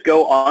 you just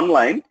go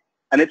online,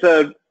 and it's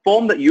a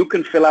form that you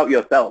can fill out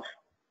yourself.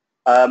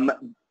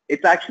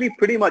 It's actually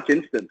pretty much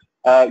instant.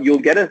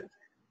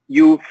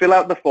 You fill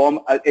out the form,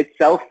 it's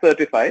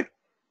self-certified,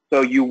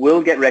 so you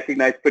will get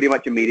recognized pretty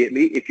much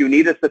immediately. If you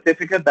need a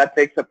certificate, that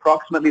takes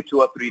approximately 2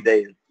 or 3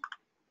 days.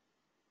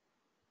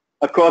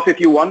 Of course, if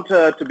you want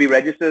to be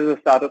registered as a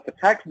startup for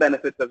tax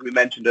benefits, as we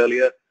mentioned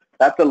earlier,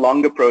 that's a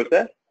longer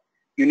process.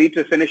 You need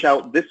to finish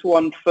out this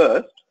one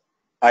first,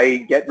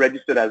 I get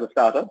registered as a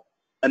startup,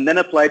 and then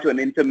apply to an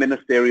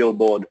interministerial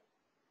board.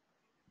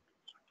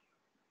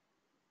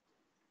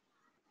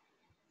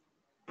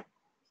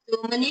 So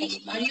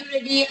Manish, are you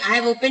ready? I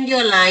have opened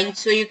your line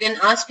so you can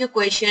ask your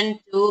question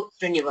to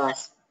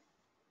Srinivas.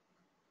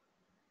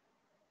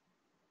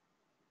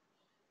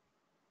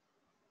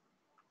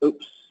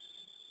 Oops.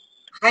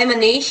 Hi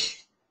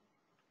Manish.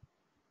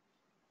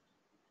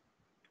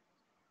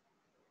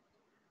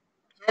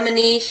 Hi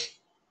Manish.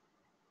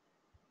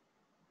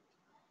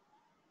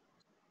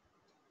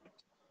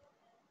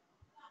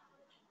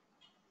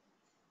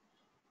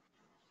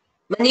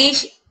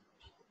 Manish,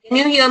 can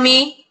you hear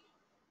me?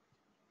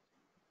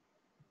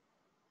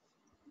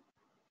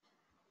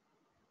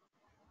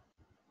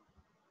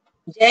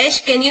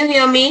 Jayesh, can you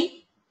hear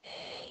me?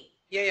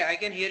 Yeah, I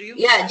can hear you.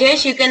 Yeah,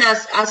 Jayesh, you can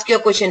ask your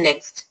question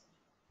next.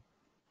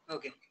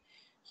 Okay.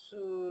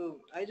 So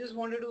I just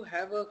wanted to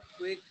have a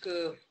quick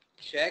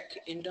check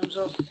in terms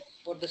of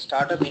for the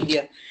Startup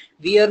India.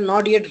 We are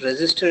not yet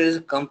registered as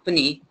a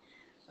company,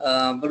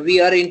 but we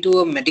are into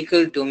a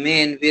medical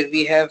domain where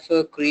we have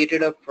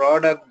created a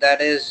product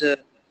that is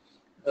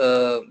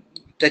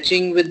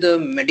touching with the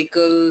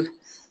medical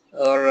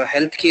or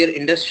healthcare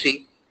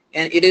industry,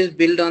 and it is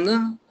built on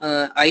the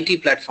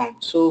IT platform.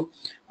 So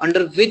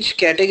under which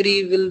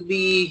category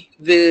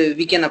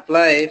we can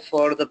apply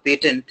for the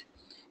patent,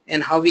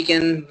 and how we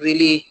can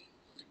really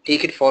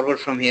take it forward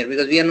from here,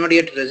 because we are not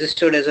yet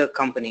registered as a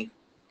company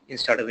in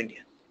Startup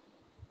India.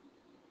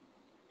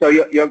 So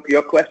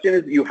your question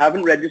is, you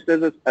haven't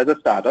registered as a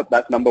startup.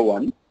 That's number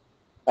one.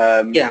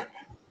 Yeah.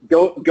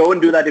 Go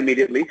and do that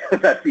immediately.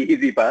 That's the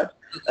easy part.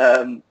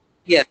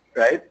 Yeah.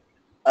 Right.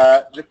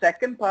 The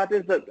second part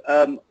is that,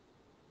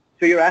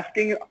 so you're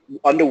asking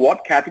under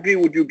what category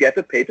would you get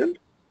a patent?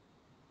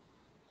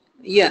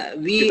 Yeah,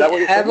 we have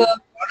a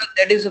product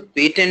that is a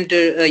patent.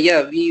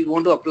 Yeah, we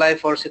want to apply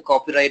for say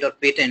copyright or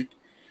patent.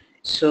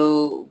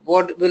 So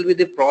what will be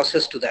the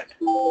process to that?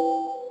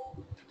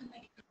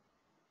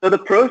 So the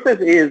process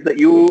is that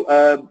you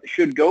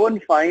should go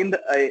and find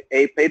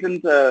a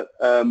patent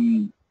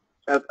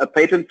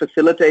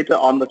facilitator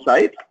on the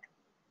site.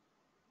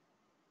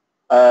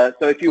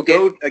 So if you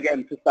go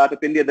again to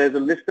Startup India, there's a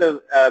list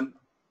of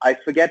I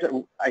forget.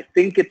 I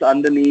think it's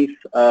underneath.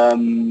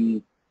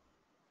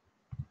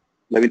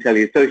 Let me tell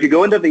you. So if you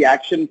go into the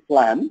action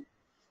plan,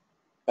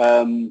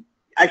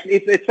 actually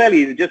it's fairly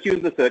easy. Just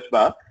use the search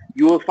bar.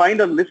 You will find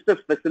a list of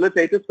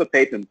facilitators for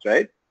patents,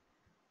 right?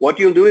 What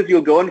you'll do is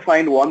you'll go and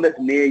find one that's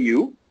near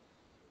you,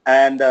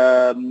 and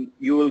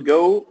you will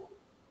go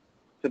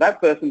to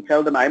that person,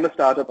 tell them, I'm a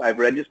startup, I've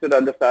registered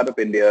under Startup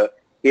India,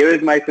 here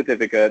is my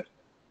certificate,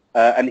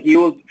 and he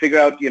will figure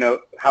out,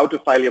 how to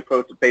file your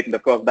patent.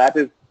 Of course, that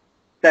is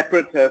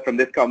separate from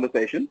this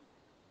conversation,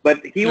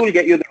 but he will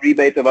get you the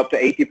rebate of up to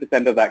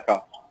 80% of that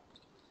cost.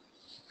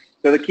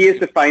 So the key is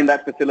to find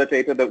that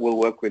facilitator that will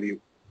work with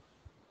you.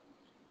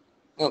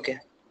 Okay.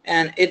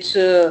 And it's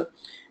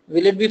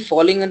will it be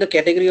falling in the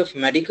category of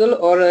medical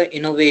or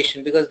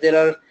innovation? Because there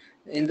are,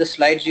 in the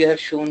slides you have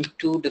shown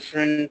two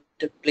different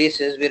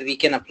places where we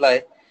can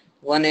apply.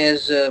 One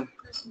is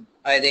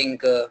I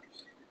think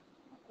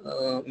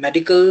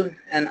medical,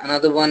 and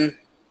another one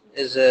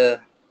is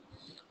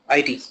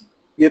IT.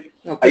 Yep.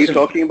 Are you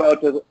talking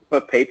about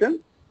for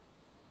patent?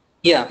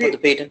 Yeah, for the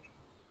patent.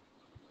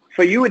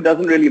 for you, it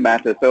doesn't really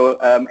matter. So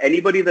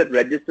anybody that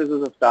registers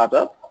as a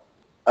startup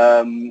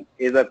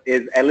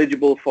is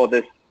eligible for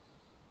this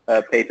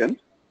patent,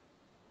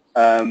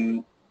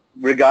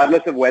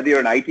 regardless of whether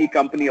you're an IT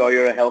company or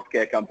you're a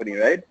healthcare company,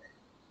 right?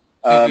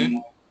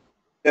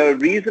 The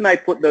reason I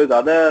put those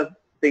other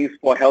things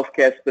for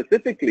healthcare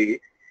specifically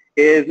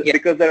is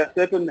because there are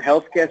certain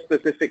healthcare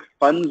specific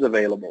funds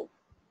available.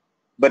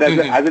 But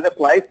as it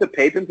applies to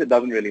patents, it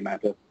doesn't really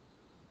matter.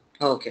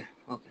 Okay.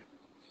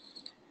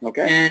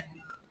 Okay. And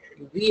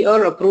we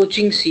are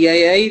approaching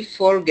CII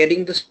for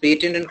getting this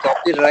patent and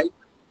copyright,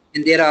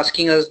 and they're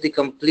asking us the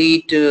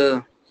complete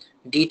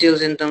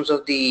details in terms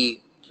of the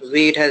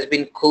way it has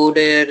been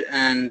coded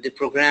and the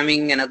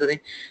programming and other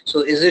things. So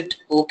is it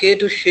okay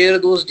to share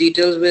those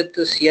details with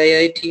the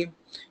CII team?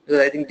 Because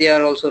I think they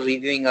are also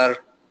reviewing our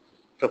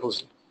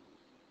proposal.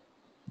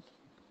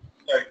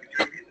 Sorry, could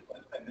you repeat the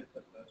question? I missed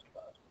the first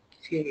part.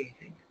 CII.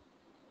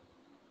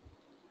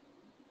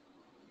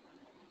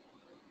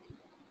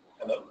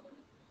 Hello?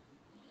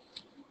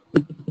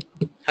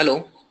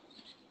 Hello?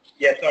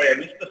 Yeah, sorry, I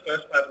missed the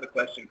first part of the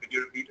question. Could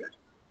you repeat it?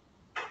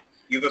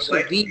 You've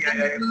applied So we to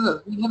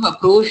CII? we have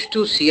approached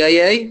to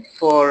CII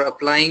for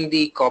applying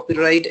the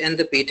copyright and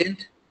the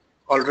patent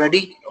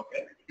already.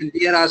 Okay. And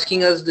they are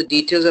asking us the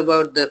details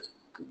about the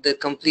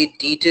complete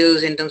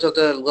details in terms of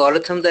the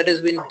algorithm that has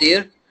been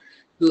there.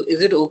 So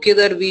is it okay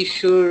that we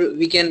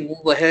can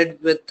move ahead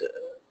with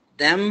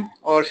them,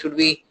 or should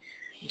we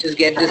just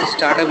get this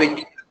startup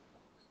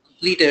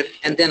completed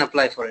and then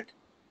apply for it?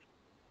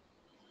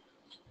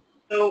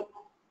 So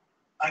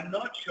I'm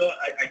not sure.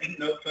 I didn't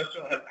know. First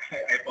of all,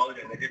 I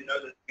apologize. I didn't know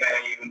that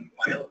CII even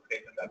filed a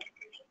patent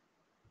application.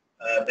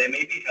 They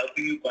may be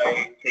helping you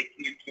by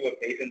taking you to a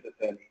patent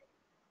attorney.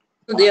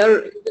 They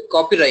are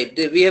copyright.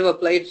 We have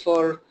applied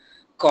for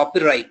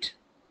copyright,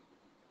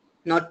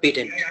 not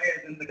patent. CII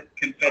is in the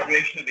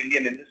Confederation of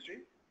Indian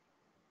Industry?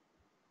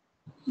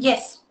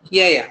 Yes.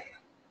 Yeah.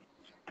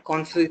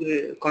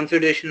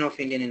 Confederation of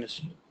Indian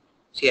Industry.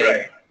 CII.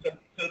 Right.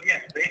 So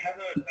yes, they have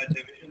a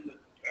division that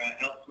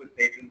helps with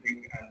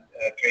patenting and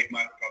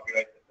trademark,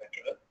 copyrights,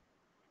 etc.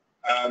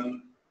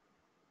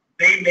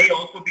 They may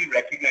also be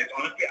recognized.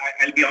 Honestly,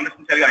 I'll be honest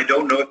and tell you, I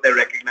don't know if they're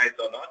recognized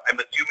or not. I'm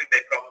assuming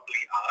they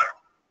probably are.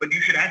 But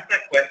you should ask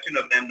that question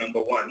of them,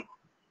 number one.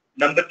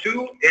 Number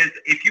two is,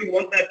 if you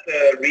want that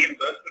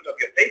reimbursement of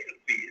your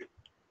patent fees,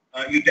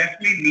 you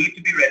definitely need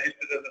to be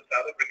registered as a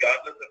startup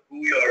regardless of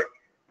who your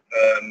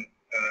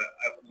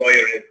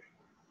lawyer is.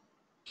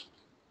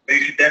 But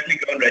you should definitely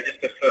go and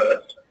register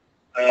first.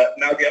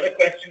 Now, the other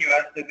question you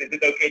asked is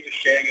it okay to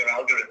share your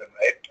algorithm,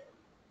 right?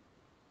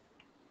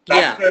 So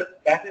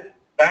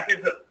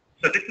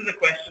this is a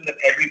question that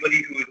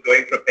everybody who is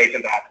going for a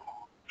patent asks.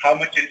 How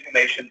much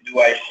information do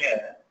I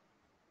share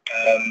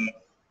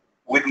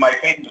with my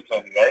patent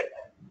attorney, right?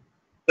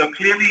 So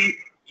clearly,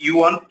 you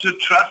want to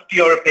trust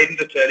your patent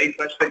attorney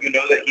such that you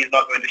know that he's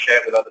not going to share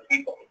it with other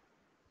people.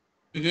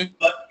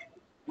 But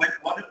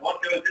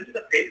what goes into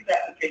the patent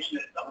application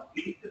itself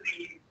needs to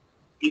be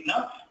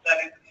enough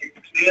that it's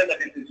clear that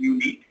it is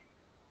unique.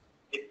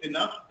 It's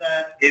enough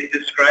that it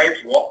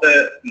describes what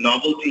the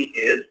novelty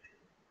is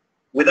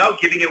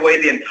without giving away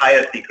the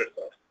entire secret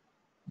sauce.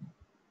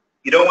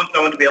 You don't want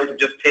someone to be able to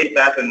just take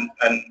that and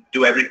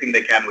do everything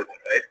they can with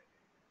it, right?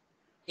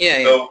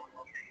 Yeah. So,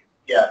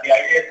 yeah, the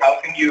idea is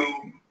how can you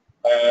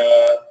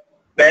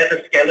bear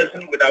the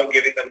skeleton without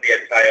giving them the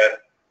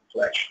entire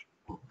flesh.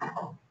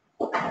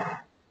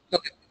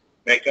 Okay.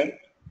 Make sense?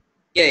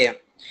 Yeah.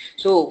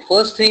 So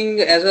first thing,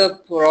 as a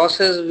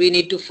process, we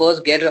need to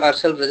first get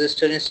ourselves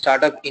registered in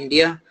Startup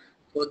India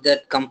for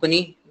that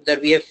company that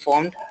we have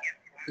formed,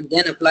 and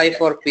then apply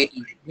for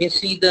patent. We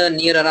see the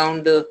near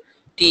around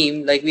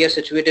team, like we are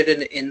situated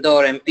in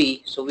Indore,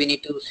 MP, so we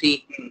need to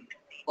see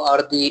who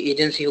are the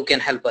agency who can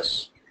help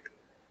us.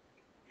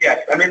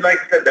 Yes, I mean, like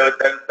I said, there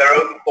are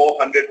over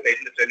 400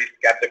 patent attorneys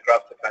scattered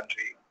across the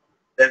country.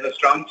 There's a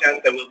strong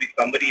chance there will be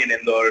somebody in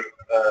Indore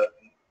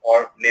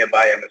or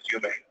nearby, I'm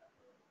assuming.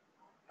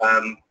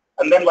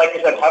 And then, like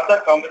I said, have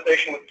that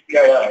conversation with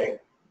CII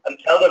and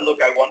tell them,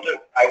 look, I want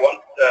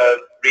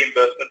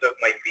reimbursement of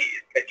my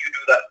fees. Can you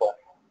do that for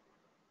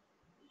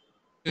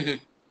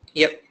me?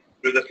 Yep.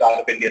 Through the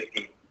Startup India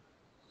scheme.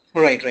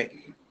 Right.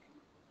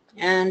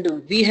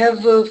 And we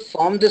have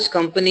formed this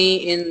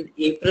company in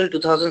April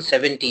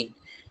 2017.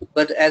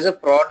 But as a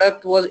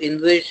product was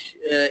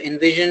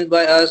envisioned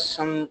by us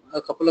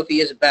a couple of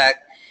years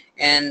back,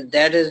 and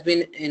that has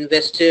been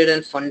invested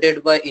and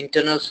funded by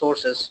internal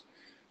sources.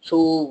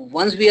 So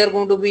once we are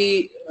going to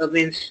be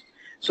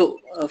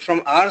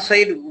from our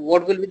side,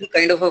 what will be the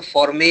kind of a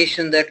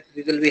formation that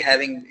we will be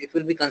having? It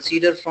will be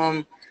considered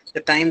from the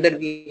time that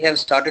we have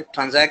started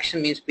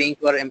transaction, means paying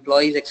to our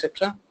employees,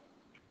 etc.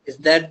 Is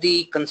that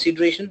the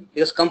consideration?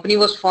 Because company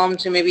was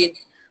formed, say maybe in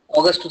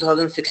August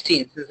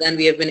 2016. Since then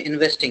we have been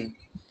investing.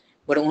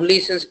 But only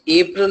since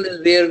April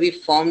is where we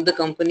formed the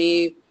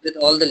company with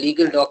all the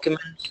legal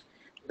documents,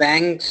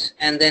 banks,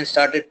 and then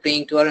started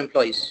paying to our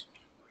employees.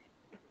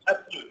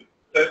 Absolutely.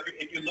 So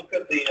if you look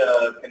at the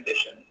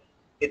condition,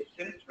 it's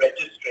since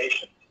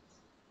registration.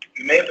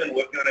 You may have been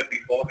working on it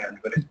beforehand,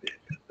 but it's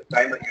the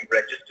time that you've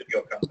registered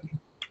your company.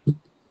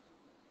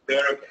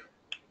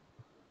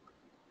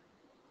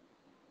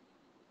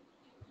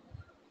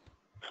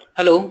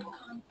 Hello,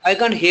 I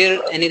can't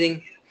hear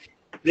anything.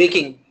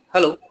 Breaking.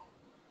 Hello.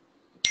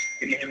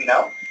 Can you hear me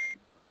now?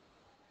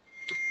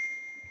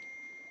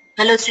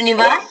 Hello,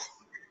 Srinivas.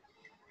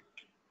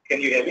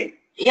 Can you hear me?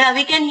 Yeah,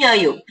 we can hear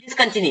you. Please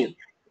continue.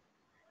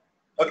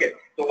 Okay,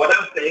 so what I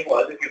was saying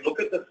was, if you look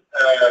at the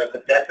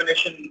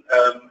definition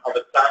of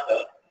a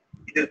startup,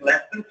 it is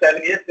less than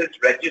 7 years since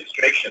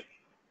registration.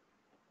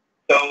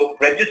 So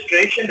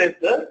registration is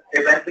the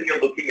event that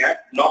you're looking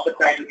at, not the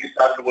time that you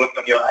start to work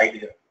on your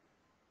idea.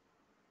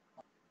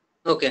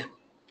 Okay.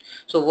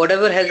 So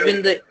whatever has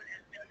been the...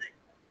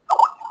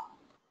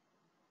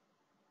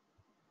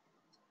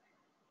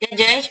 Yeah,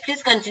 Jayesh,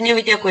 please continue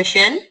with your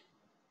question.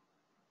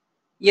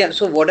 Yeah,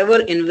 so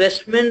whatever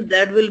investment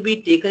that will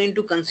be taken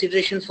into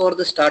consideration for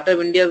the Startup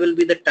India will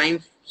be the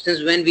time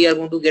since when we are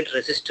going to get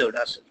registered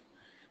ourselves,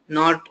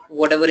 not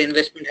whatever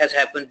investment has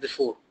happened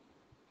before.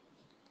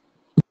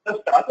 The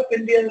Startup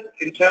India,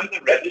 in terms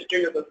of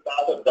registering as a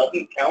startup,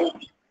 doesn't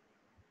count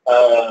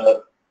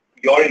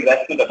your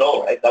investment at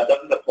all, right? That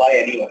doesn't apply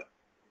anywhere.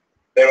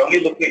 They're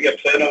only looking at your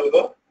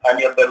turnover, and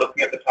they're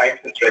looking at the time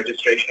since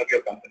registration of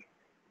your company.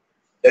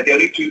 They're the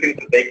only two things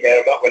that they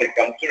care about when it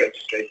comes to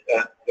registration,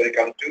 when it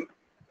comes to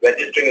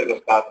registering as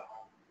a startup.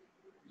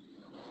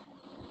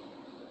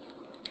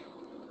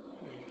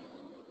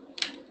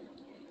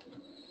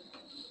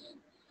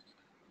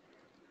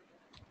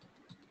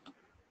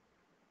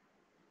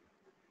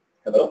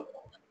 Hello?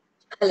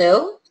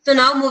 Hello. So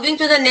now moving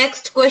to the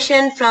next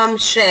question from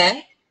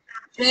Shrey.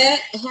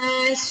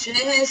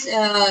 Shrey has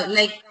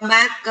come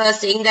back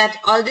saying that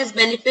all these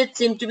benefits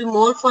seem to be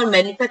more for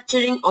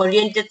manufacturing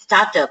oriented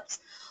startups.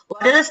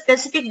 What are the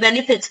specific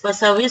benefits for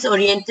service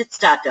oriented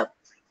startup?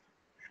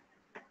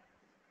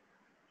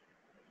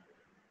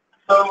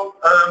 So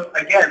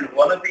again,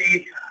 one of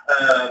the,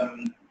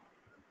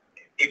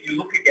 if you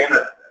look again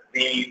at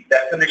the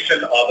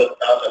definition of a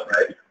startup,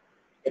 right,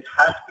 it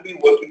has to be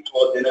working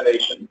towards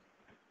innovation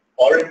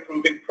or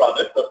improving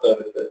products or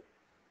services,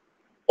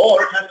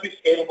 or it has to be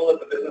scalable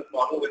as a business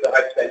model with a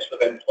high potential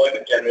of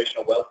employment generation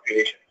or wealth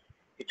creation.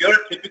 If you're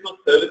a typical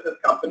services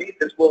company,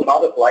 this will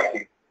not apply to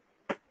you.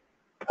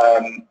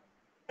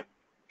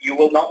 You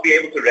will not be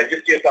able to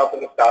register yourself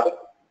as a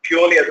startup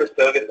purely as a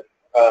service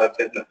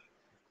business,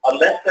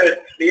 unless there is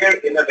clear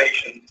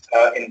innovation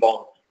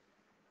involved.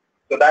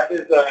 So that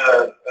is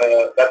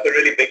that's a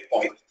really big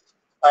point.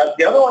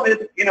 The other one is,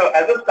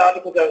 as a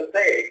startup, as I was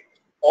saying,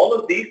 all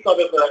of these sort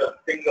of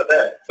things are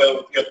there.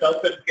 So your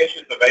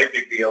self-certification is a very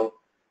big deal.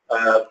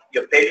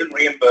 Your patent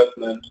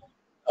reimbursement,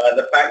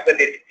 the fact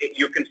that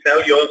you can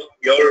sell your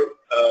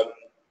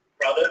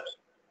product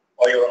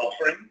or your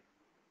offering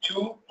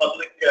to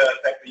public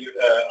sector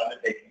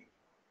undertakings.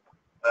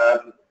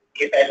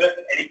 If ever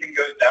anything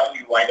goes down,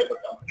 you wind up a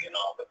company and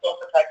all. The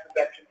social tax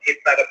exemption, if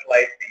that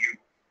applies to you.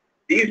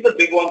 These are the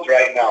big ones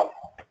right now.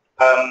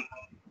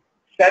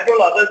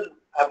 Several others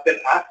have been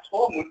asked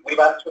for. We've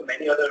asked for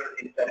many other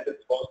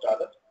incentives for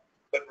startups,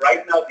 but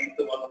right now these are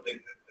the ones that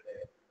exist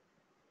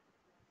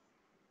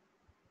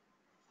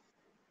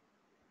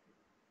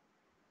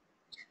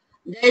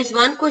today. There is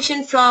one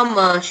question from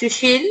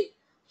Shushil.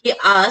 He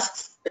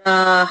asks,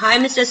 hi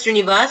Mr.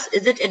 Srinivas,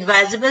 is it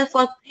advisable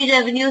for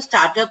pre-revenue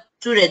startup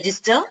to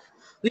register?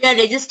 We are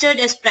registered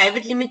as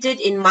private limited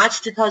in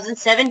March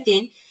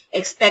 2017,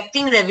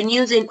 expecting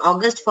revenues in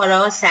August for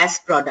our SaaS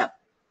product.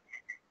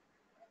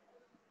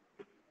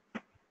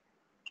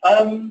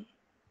 Are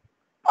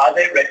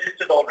they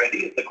registered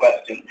already is the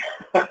question.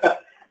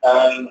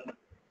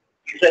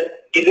 You said,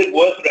 is it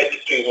worth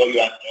registering, what you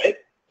asked, right?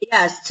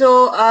 Yes,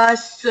 so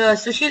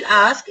Sushil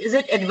asked, is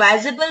it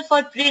advisable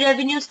for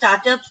pre-revenue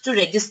startups to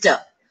register?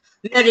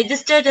 We are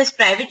registered as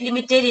private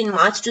limited in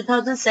March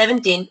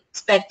 2017,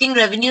 expecting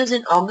revenues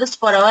in August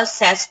for our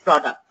SaaS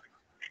product.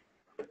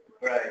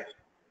 Right.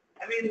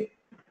 I mean,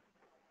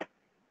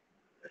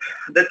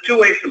 there's two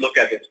ways to look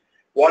at it.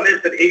 One is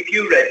that if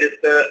you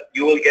register,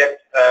 you will get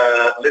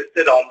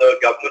listed on the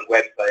government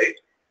website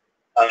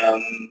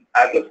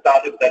as a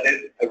startup that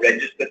is a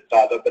registered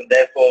startup, and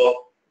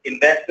therefore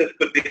investors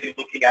could be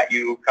looking at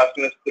you,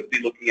 customers could be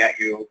looking at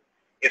you.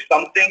 If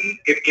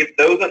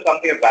those are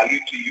something of value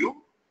to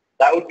you,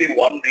 that would be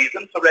one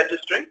reason for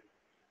registering.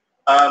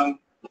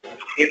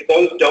 If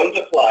those don't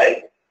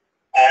apply,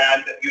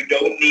 and you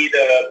don't need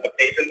a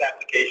patent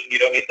application, you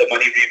don't need the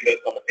money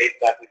reimbursed on the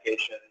patent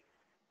application,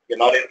 you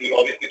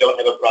obviously don't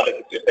have a product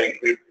that you're saying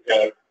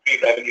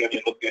pre-revenue and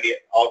you're looking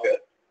at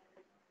August,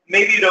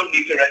 maybe you don't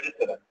need to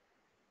register them.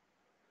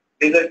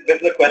 This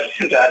is a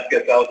question to ask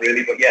yourself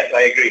really, but yes,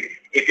 I agree.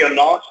 If you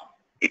don't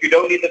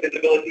need the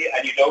visibility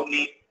and you don't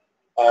need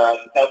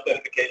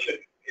self-certification,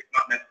 it's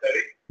not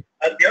necessary.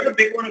 The other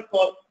big one, of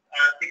course,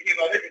 thinking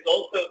about it, is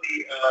also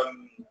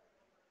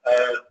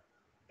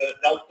the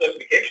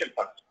self-certification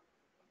part.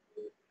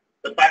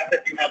 The fact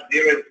that you have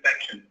zero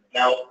inspection.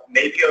 Now,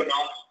 maybe you're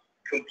not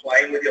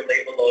complying with your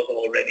labor laws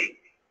already,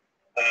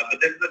 but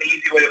this is an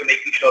easy way of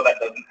making sure that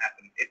doesn't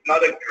happen. it's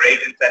not a great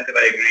incentive,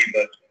 I agree,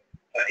 but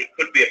it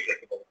could be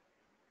applicable.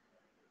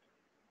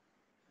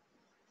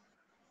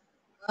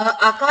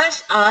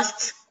 Akash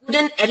asks, could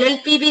an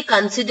LLP be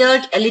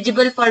considered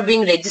eligible for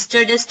being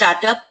registered as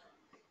startup?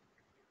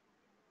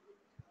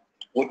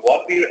 Would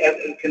what be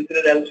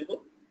considered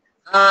eligible?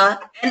 An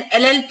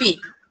LLP.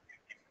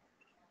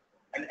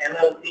 An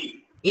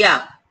LLP.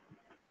 Yeah.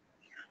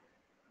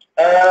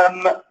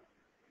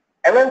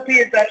 LLP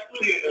is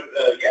actually,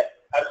 yes,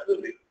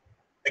 absolutely.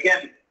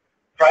 Again,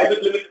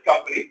 private limited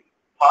company,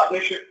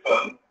 partnership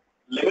firm,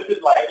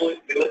 limited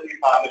liability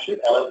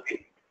partnership,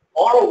 LLP,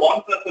 or a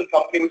one-person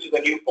company, which is a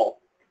new form.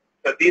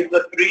 So these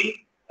are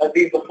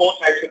the four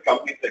types of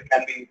companies that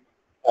can be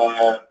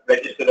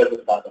registered as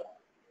a startup.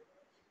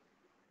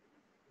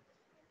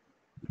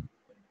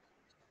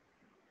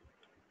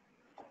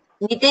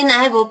 Nitin,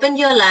 I have opened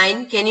your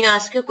line. Can you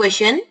ask your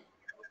question?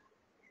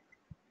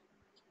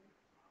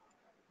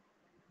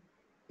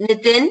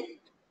 Nitin?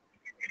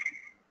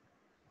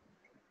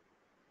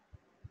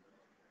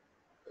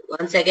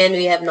 Once again,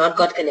 we have not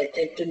got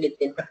connected to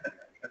Nitin.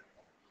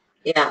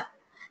 Yeah.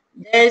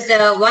 There's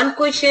one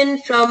question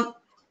from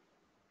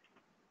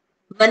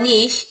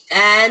Manish,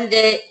 and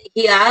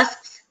he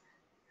asks,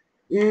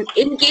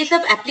 in case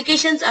of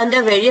applications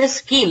under various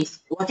schemes,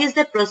 what is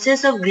the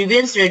process of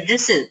grievance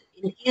redressal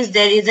in case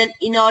there is an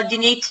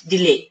inordinate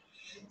delay?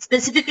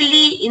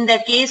 Specifically, in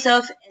the case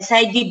of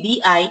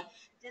SIDBI,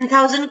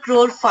 10,000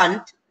 crore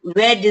fund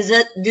where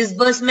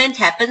disbursement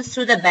happens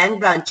through the bank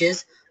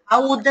branches,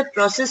 how would the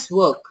process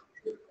work?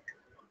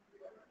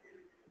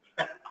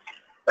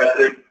 That's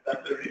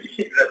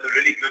a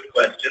really good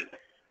question,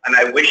 and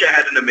I wish I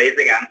had an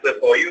amazing answer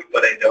for you,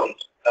 but I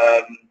don't.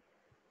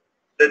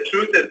 The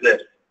truth is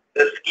this: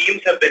 the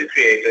schemes have been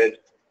created,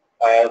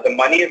 the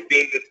money is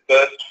being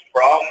dispersed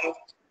from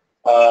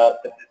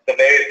the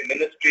various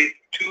ministries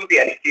to the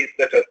entities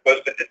that are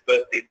supposed to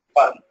disperse these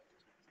funds.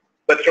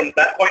 But from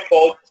that point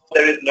forward,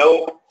 there's been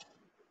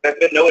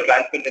no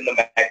advancement in the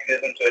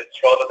mechanism to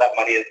ensure that that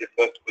money is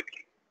dispersed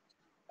quickly.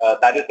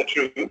 That is the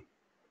truth.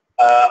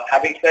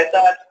 Having said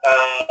that,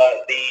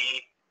 the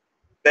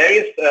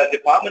various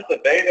departments are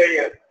very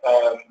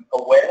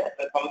aware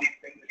that some of these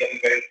things are getting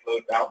very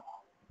slowed down.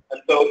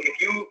 And so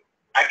if you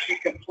actually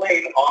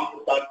complain on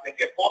the Startup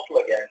India portal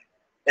again,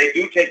 they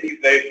do take these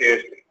very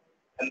seriously.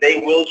 And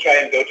they will try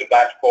and go to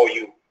bat for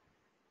you.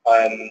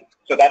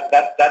 So that's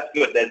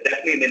good. There's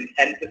definitely an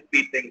intent to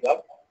speed things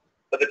up.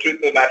 But the truth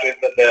of the matter is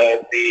that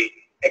the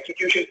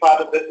execution part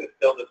of this is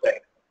still the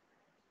same.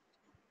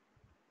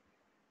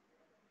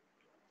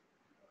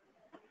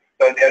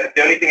 So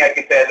the only thing I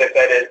can say, as I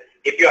said, is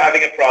if you're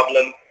having a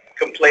problem,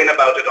 complain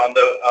about it on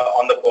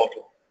the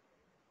portal.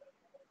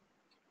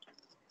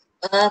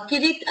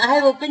 Kirit, I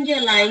have opened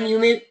your line. You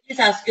may please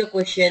ask your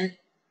question.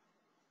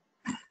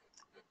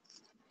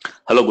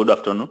 Hello, good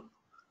afternoon.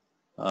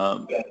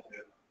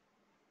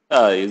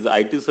 Is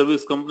IT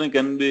service company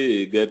can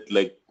be get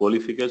like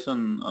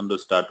qualification under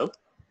startup?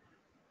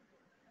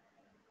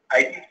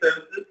 IT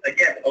services,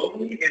 again,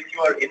 only if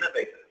you are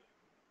innovators.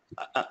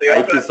 So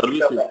IT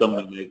services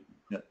company,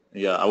 like,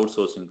 yeah,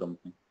 outsourcing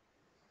company.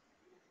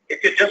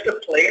 If you're just a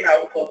plain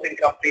outsourcing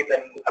company,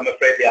 then I'm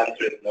afraid the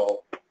answer is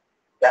no.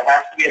 There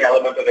has to be an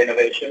element of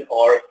innovation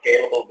or a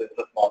scalable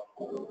business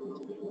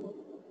model.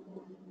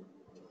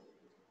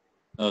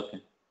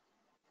 Okay.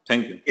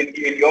 Thank you.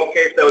 In your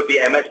case, there would be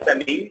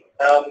MSME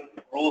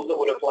rules that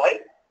would apply,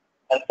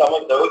 and some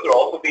of those are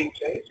also being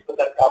changed, but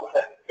that's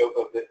outside the scope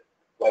of this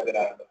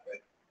webinar, I'm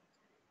afraid.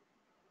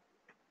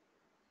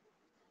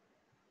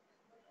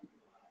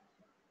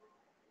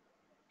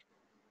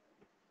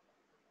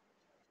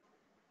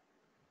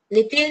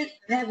 Nitin,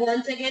 I have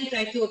once again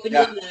tried to open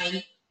your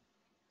line.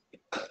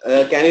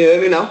 Can you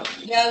hear me now?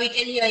 Yeah, we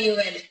can hear you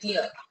well,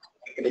 clear.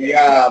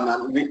 Yeah,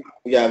 man.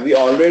 We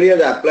already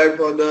have applied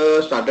for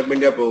the Startup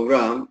India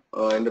program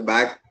in the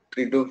back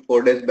 3 to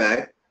 4 days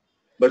back,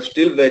 but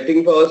still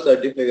waiting for a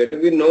certificate.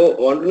 We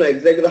want to know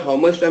exactly how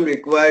much time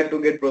required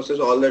to get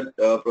processed all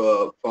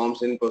the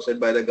forms in processed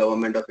by the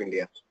government of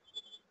India.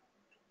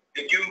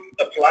 Did you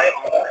apply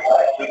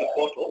online through the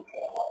portal?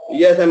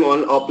 Yes, I'm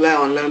apply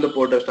online on the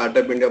portal,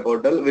 Startup India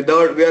portal. We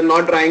are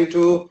not trying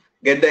to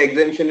get the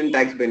exemption in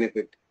tax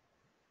benefit.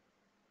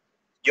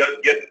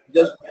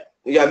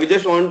 We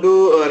just want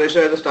to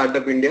register as a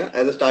Startup India,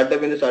 as a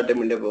startup in the Startup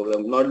India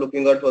program, not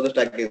looking out for the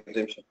tax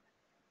exemption.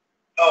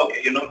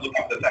 Okay, you're not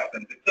looking for the tax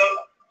benefit.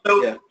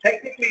 So yeah.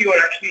 Technically you are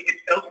actually,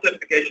 it's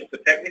self-certification, so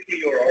technically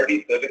you're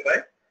already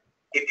certified.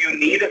 If you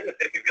need a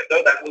certificate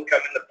though, that will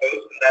come in the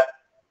post, and that,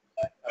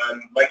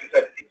 like I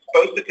said, it's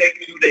supposed to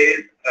take 2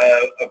 days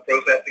of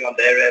processing on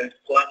their end,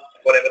 plus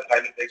whatever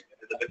time it takes to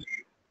deliver to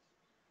you.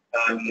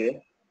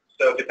 Okay.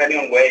 So depending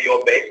on where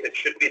you're based, it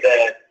should be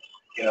there,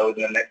 in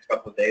the next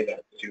couple of days or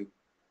two.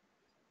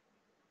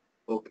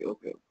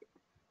 Okay.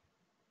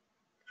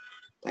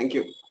 Thank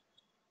you.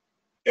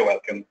 You're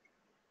welcome.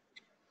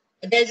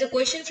 There's a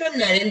question from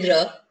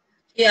Narendra.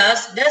 He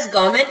asks, does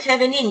government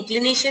have any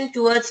inclination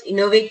towards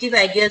innovative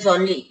ideas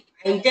only?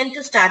 I intend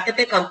to start up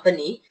a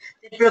company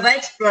that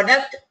provides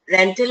product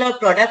rental or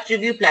product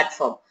review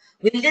platform.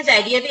 Will this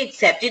idea be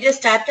accepted as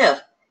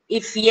startup?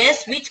 If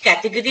yes, which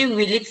category will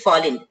it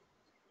fall in?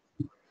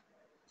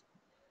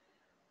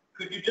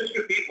 Could you just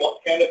repeat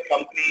what kind of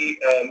company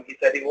he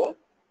said he was?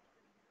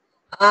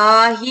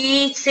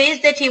 He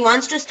says that he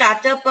wants to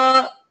start up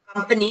a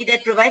company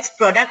that provides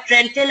product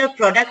rental or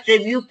product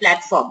review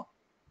platform.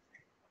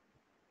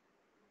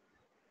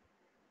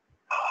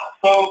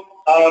 So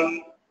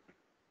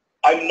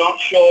I'm not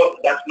sure,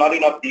 that's not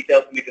enough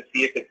detail for me to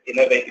see if it's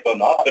innovative or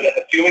not, but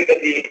assuming that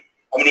he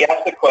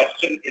asked the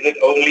question, is it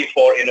only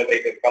for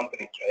innovative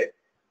companies, right?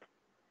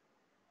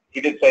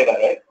 He did say that,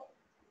 right?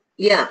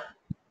 Yeah.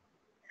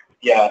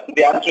 Yeah, so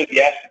the answer is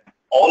yes.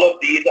 All of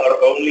these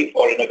are only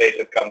for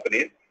innovative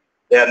companies.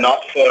 They are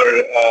not for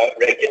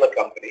regular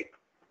companies.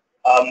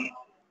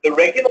 The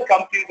regular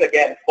companies,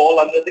 again, fall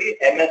under the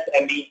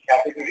MSME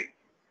category.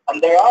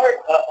 And there are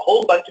a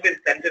whole bunch of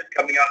incentives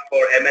coming up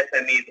for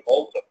MSMEs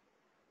also.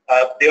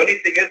 The only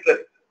thing is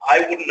that I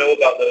wouldn't know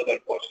about those,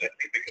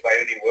 unfortunately, because I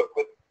only work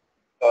with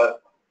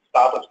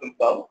startups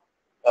themselves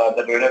that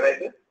are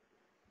innovative.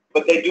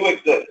 But they do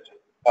exist.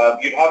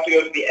 You'd have to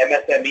go to the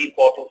MSME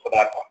portal for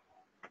that one.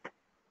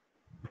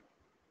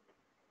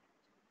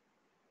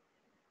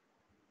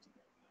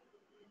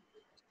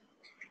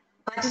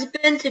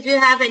 Participants, if you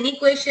have any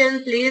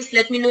questions, please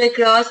let me know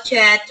across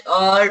chat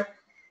or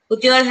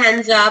put your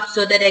hands up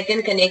so that I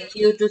can connect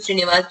you to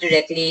Srinivas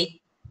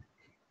directly.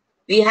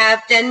 We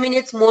have 10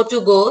 minutes more to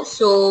go,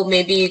 so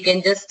maybe you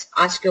can just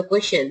ask your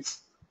questions.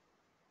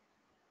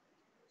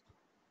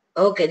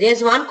 Okay,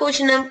 there's one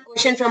question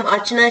from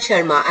Archana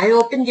Sharma. I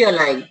opened your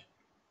line.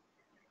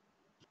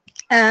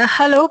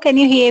 Hello, can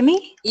you hear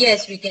me?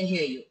 Yes, we can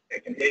hear you. I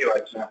can hear you,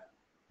 Archana.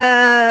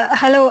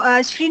 Hello,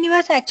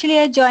 Srinivas, actually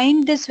I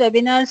joined this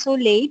webinar so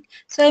late,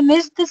 so I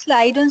missed the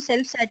slide on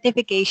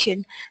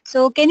self-certification.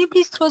 So can you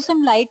please throw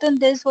some light on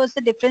this? What's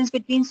the difference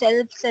between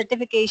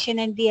self-certification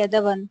and the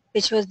other one,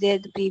 which was there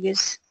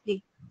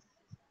previously?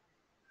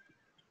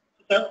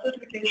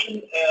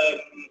 Self-certification,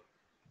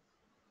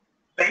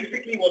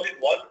 basically what it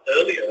was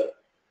earlier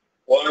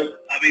was,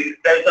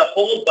 there's a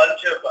whole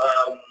bunch of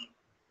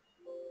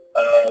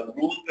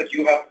rules that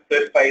you have to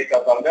certify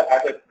yourself under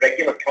as a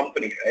regular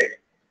company, right?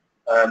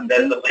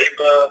 There's the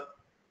labor,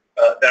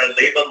 there are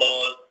labor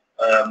laws,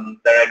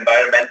 there are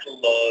environmental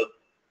laws,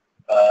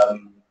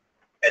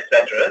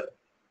 etc.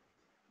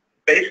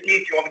 Basically,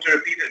 if you want me to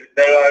repeat it,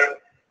 there are,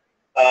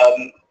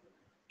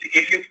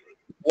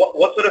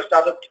 what sort of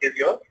startup is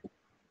yours?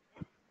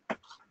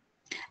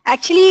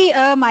 Actually,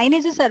 mine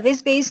is a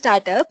service-based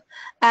startup,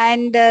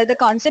 and the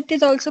concept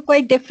is also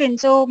quite different.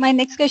 So my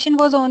next question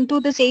was on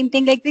to the same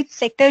thing, like which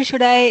sector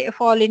should I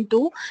fall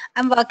into?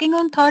 I'm working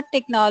on Thought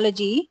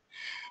Technology.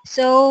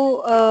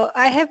 So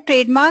I have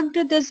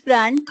trademarked this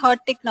brand, Thought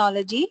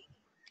Technology.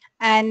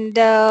 And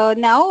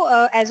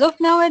now, as of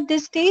now at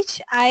this stage,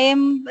 I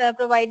am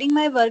providing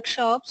my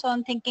workshops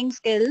on thinking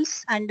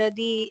skills under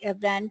the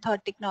brand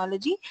Thought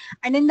Technology.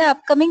 And in the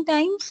upcoming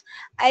times,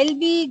 I'll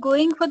be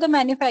going for the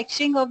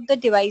manufacturing of the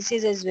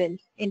devices as well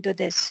into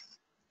this.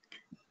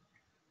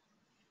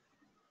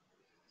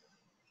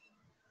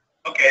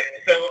 Okay,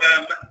 so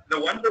the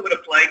ones that would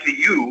apply to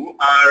you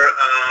are,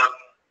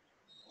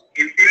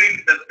 in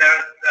theory, that there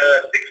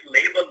are 6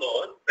 labor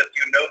laws that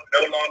you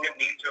no longer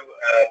need to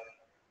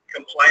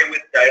comply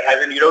with,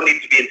 as in you don't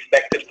need to be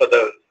inspected for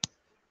those.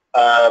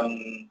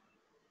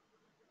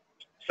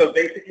 So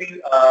basically,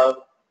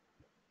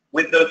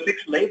 with those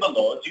 6 labor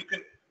laws, you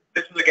can,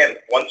 this is again,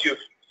 once you've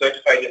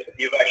certified yourself,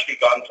 you've actually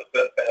gone for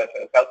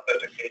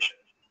self-certification.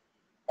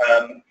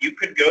 You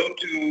could go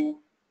to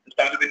the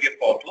Standard India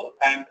portal,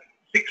 and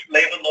 6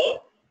 labor laws,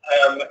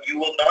 you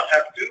will not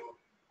have to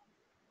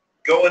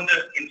go under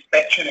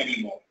inspection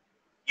anymore.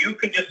 You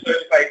can just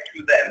certify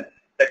to them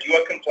that you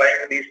are complying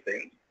with these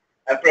things,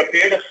 and for a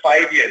period of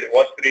 5 years, it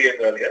was 3 years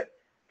earlier,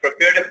 for a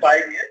period of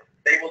 5 years,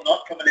 they will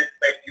not come and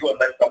inspect you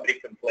unless somebody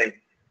complains.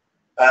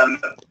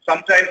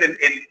 Sometimes,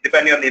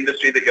 depending on the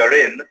industry that you're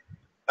in,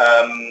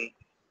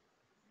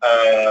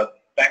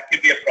 that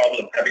could be a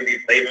problem, having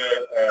these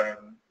labor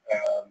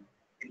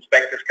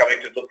inspectors coming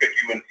to look at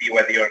you and see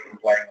whether you're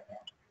complying or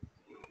not.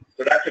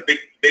 So that's a big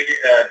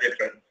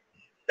difference.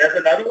 There's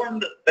another one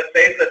that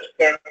says that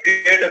for a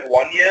period of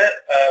 1 year,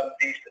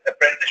 these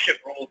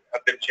apprenticeship rules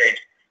have been changed.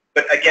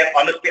 But again,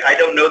 honestly, I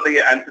don't know the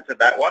answer to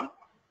that one.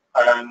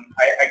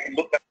 I can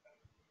look at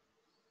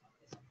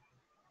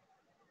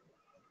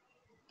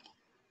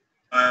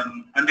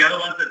and the other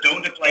ones that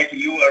don't apply to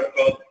you are, of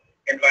course,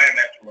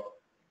 environmental laws.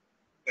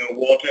 So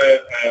water,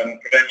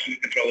 prevention,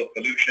 control of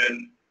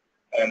pollution,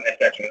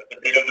 etc. But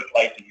they don't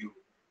apply to you.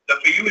 So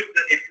for you,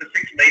 it's the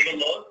 6 labor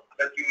laws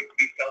that you would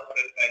be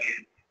self-certified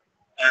in,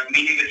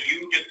 meaning that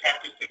you just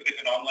have to submit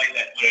an online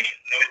declaration.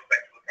 No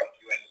inspector will come to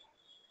you anymore.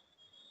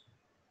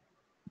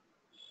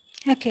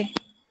 Okay.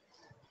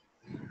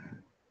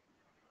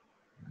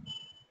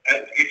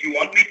 If you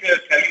want me to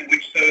tell you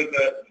which,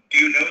 do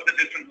you know the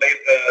different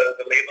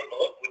the labor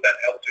laws? Would that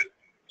help to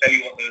tell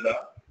you what those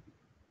are?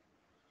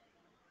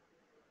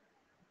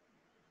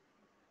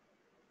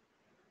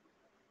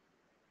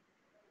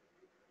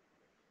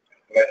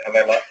 Have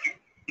I lost you?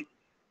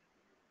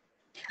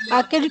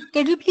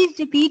 Can you please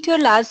repeat your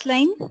last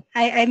line?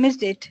 I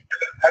missed it.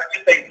 I was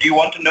just saying, do you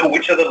want to know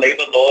which are the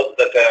labor laws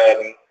that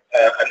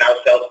are now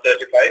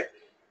self-certified?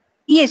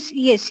 Yes,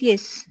 yes,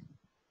 yes.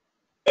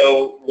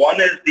 So one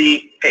is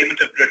the Payment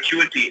of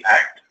Gratuity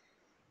Act.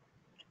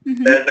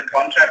 There's the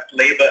Contract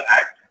Labor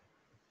Act,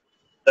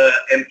 the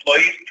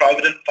Employees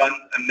Provident Fund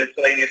and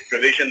Miscellaneous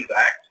Provisions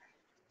Act,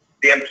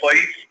 the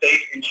Employees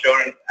State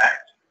Insurance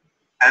Act,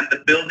 and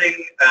the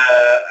Building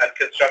and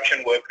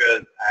Construction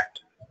Workers Act,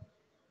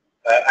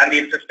 and the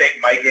Interstate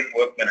Migrant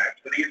Workmen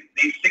Act. So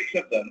these six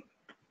of them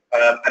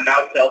are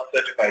now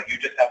self-certified. You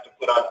just have to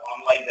put out an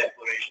online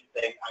declaration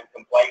saying, I'm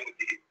complying with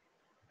these,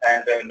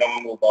 and no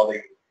one will bother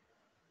you.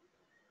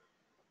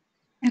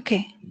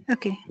 Okay,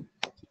 okay.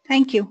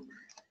 Thank you.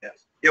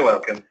 Yes, you're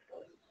welcome.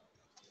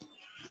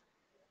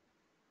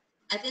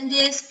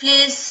 Attendees,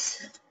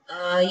 please,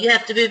 you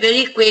have to be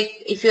very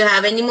quick. If you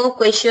have any more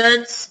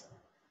questions,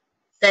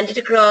 send it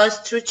across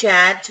through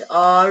chat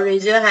or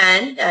raise your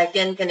hand. I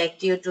can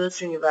connect you to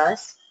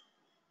Srinivas.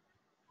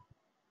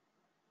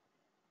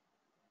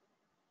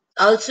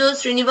 Also,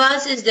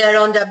 Srinivas is there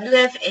on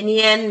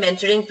WFNEN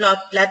mentoring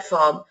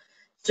platform.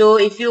 So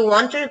if you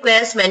want to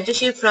request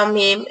mentorship from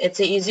him, it's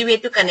an easy way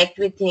to connect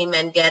with him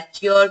and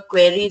get your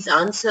queries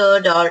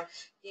answered or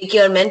take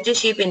your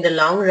mentorship in the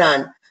long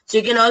run. So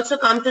you can also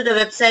come to the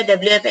website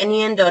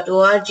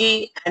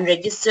wfnen.org and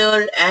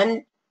register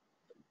and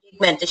take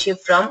mentorship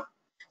from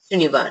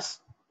Srinivas.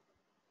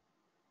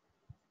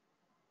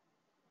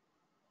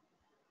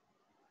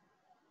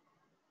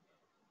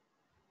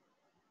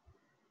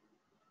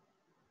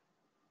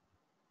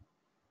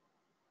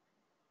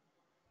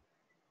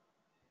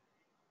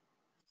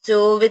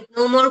 So with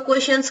no more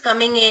questions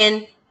coming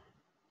in,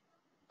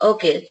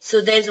 okay, so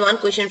there's one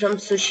question from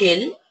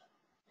Sushil.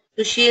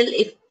 Sushil,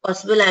 if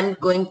possible, I'm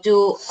going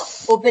to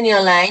open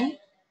your line.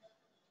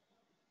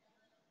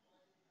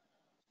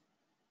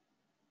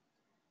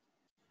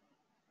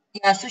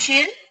 Yeah,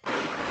 Sushil?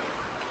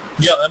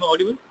 Yeah, am I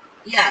audible?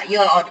 Yeah,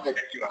 you're audible.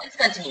 Let's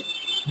continue.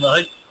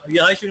 Hi,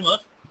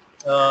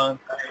 Srinivas.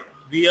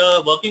 We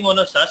are working on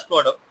a SaaS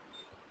product,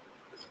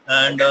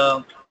 and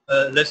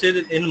let's say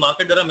that in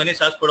market there are many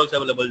SaaS products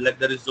available. Like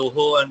there is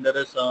Zoho and there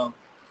is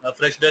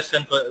Freshdesk,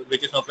 and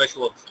which is now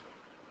Freshworks.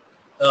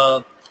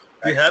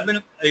 We have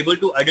been able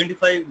to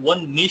identify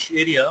one niche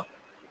area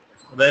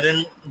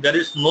wherein there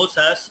is no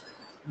SaaS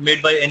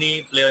made by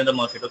any player in the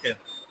market. Okay.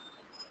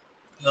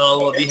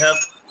 Now we have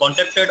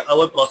contacted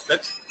our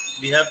prospects.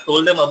 We have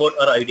told them about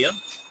our idea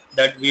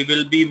that we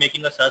will be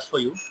making a SaaS for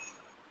you,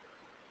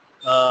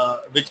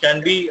 which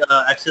can be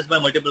accessed by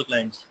multiple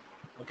clients.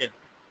 Okay,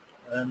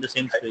 in the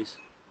same space.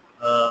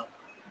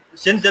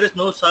 Since there is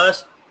no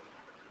SaaS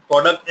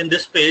product in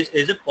this space,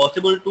 is it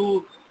possible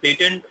to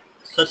patent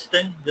such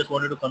thing? Just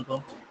wanted to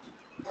confirm.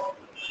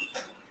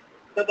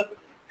 So the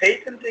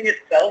patenting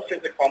itself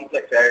is a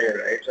complex area,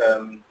 right?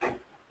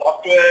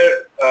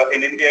 Software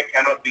in India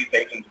cannot be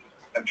patented.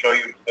 I'm sure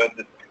you've heard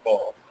this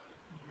before.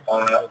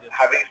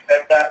 Having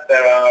said that,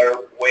 there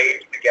are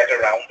ways to get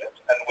around it,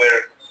 and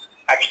we're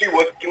actually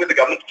working with the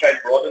government to try and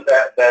broaden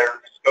their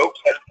scope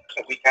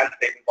so we can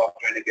patent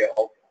software in India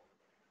also.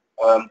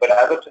 But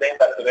as of today,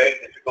 that's a very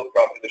difficult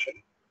proposition.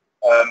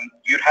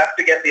 You'd have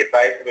to get the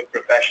advice of a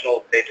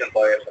professional patent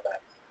lawyer for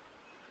that.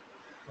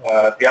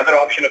 The other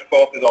option, of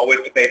course, is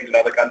always to patent in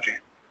other countries.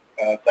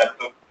 That's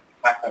the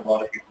fact that a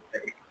lot of people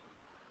take.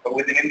 But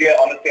within India,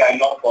 honestly, I'm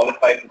not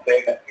qualified in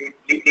saying that. You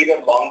need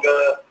a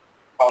longer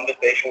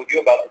conversation with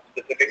you about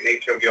the specific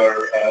nature of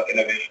your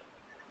innovation.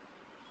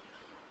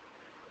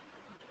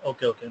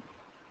 Okay.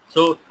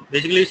 So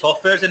basically,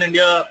 softwares in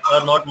India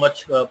are not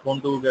much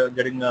prone to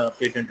getting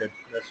patented.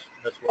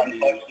 That's what.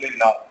 Unfortunately,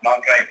 not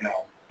right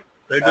now.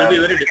 So it will be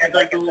very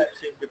difficult to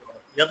save the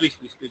product. Yeah, please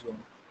go on.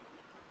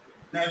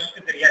 No,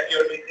 yes,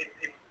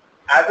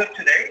 as of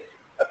today,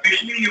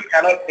 officially you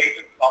cannot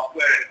patent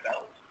software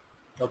itself.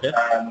 Okay.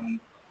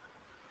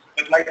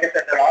 But like I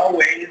said, there are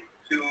ways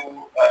to,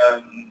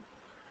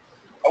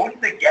 I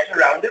wouldn't say get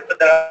around it, but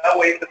there are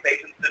ways to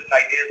patent certain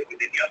ideas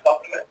within your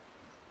software.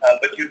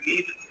 But you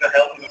need the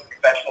help of a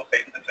professional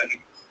patent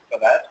attorney for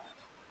that.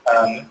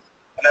 And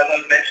as I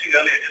was mentioning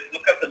earlier, just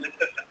look up the list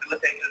of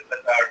facilitators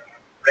that are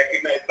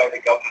recognized by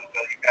the government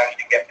so you can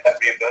actually get that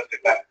reimbursed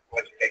if that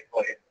were to take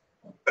place.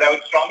 But I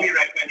would strongly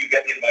recommend you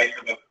get the advice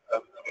of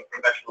a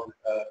professional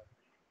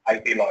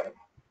IP lawyer.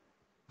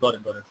 Got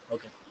it.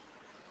 Okay.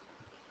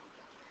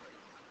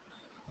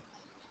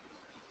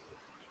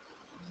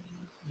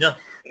 Yeah.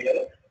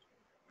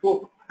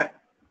 Cool.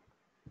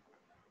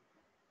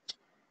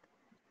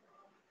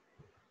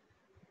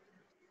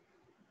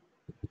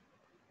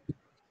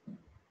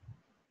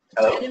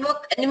 Hello?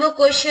 Any more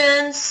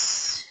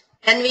questions?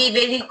 Can we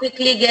very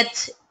quickly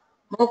get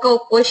more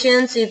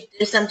questions if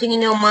there's something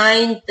in your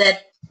mind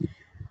that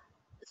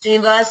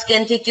Srinivas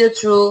can take you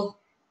through?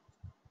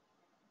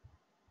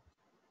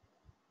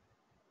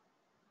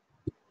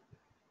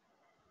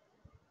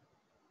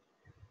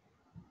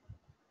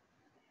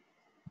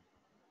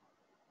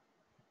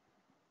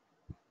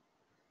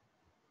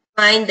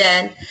 Fine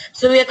then.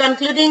 So we are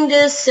concluding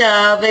this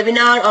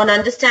webinar on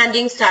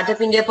understanding Startup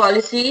India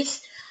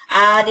policies.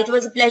 And it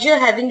was a pleasure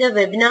having the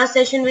webinar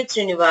session with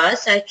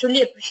Srinivas. I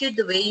truly appreciate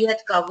the way you had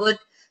covered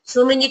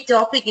so many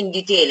topics in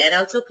detail and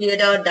also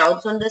cleared our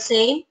doubts on the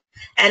same.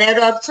 And I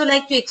would also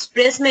like to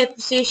express my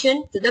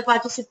appreciation to the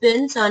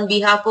participants on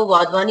behalf of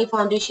Wadhwani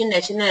Foundation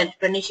National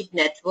Entrepreneurship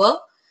Network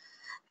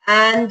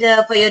and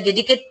for your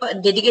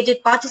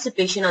dedicated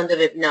participation on the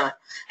webinar.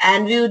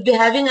 And we would be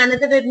having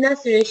another webinar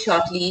series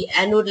shortly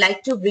and would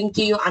like to bring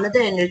to you another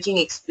enriching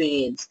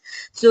experience.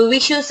 So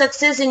wish you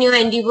success in your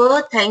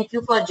endeavor. Thank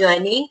you for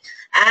joining.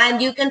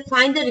 And you can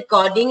find the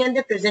recording and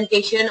the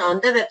presentation on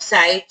the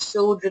website.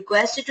 So would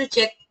request you to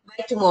check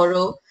by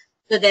tomorrow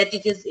so that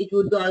it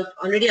would be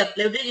already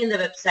uploaded in the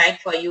website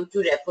for you to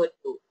refer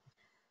to.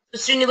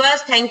 So Srinivas,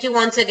 thank you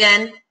once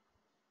again.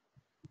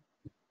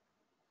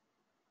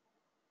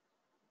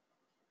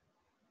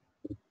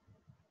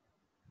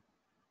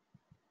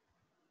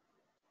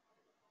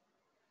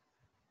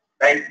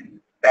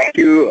 Thank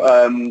you.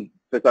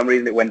 For some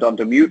reason it went on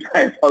to mute.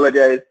 I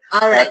apologize.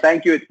 All right.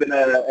 Thank you. It's been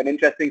an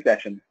interesting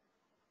session.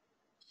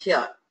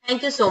 Sure.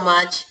 Thank you so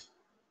much.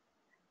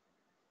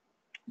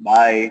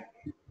 Bye.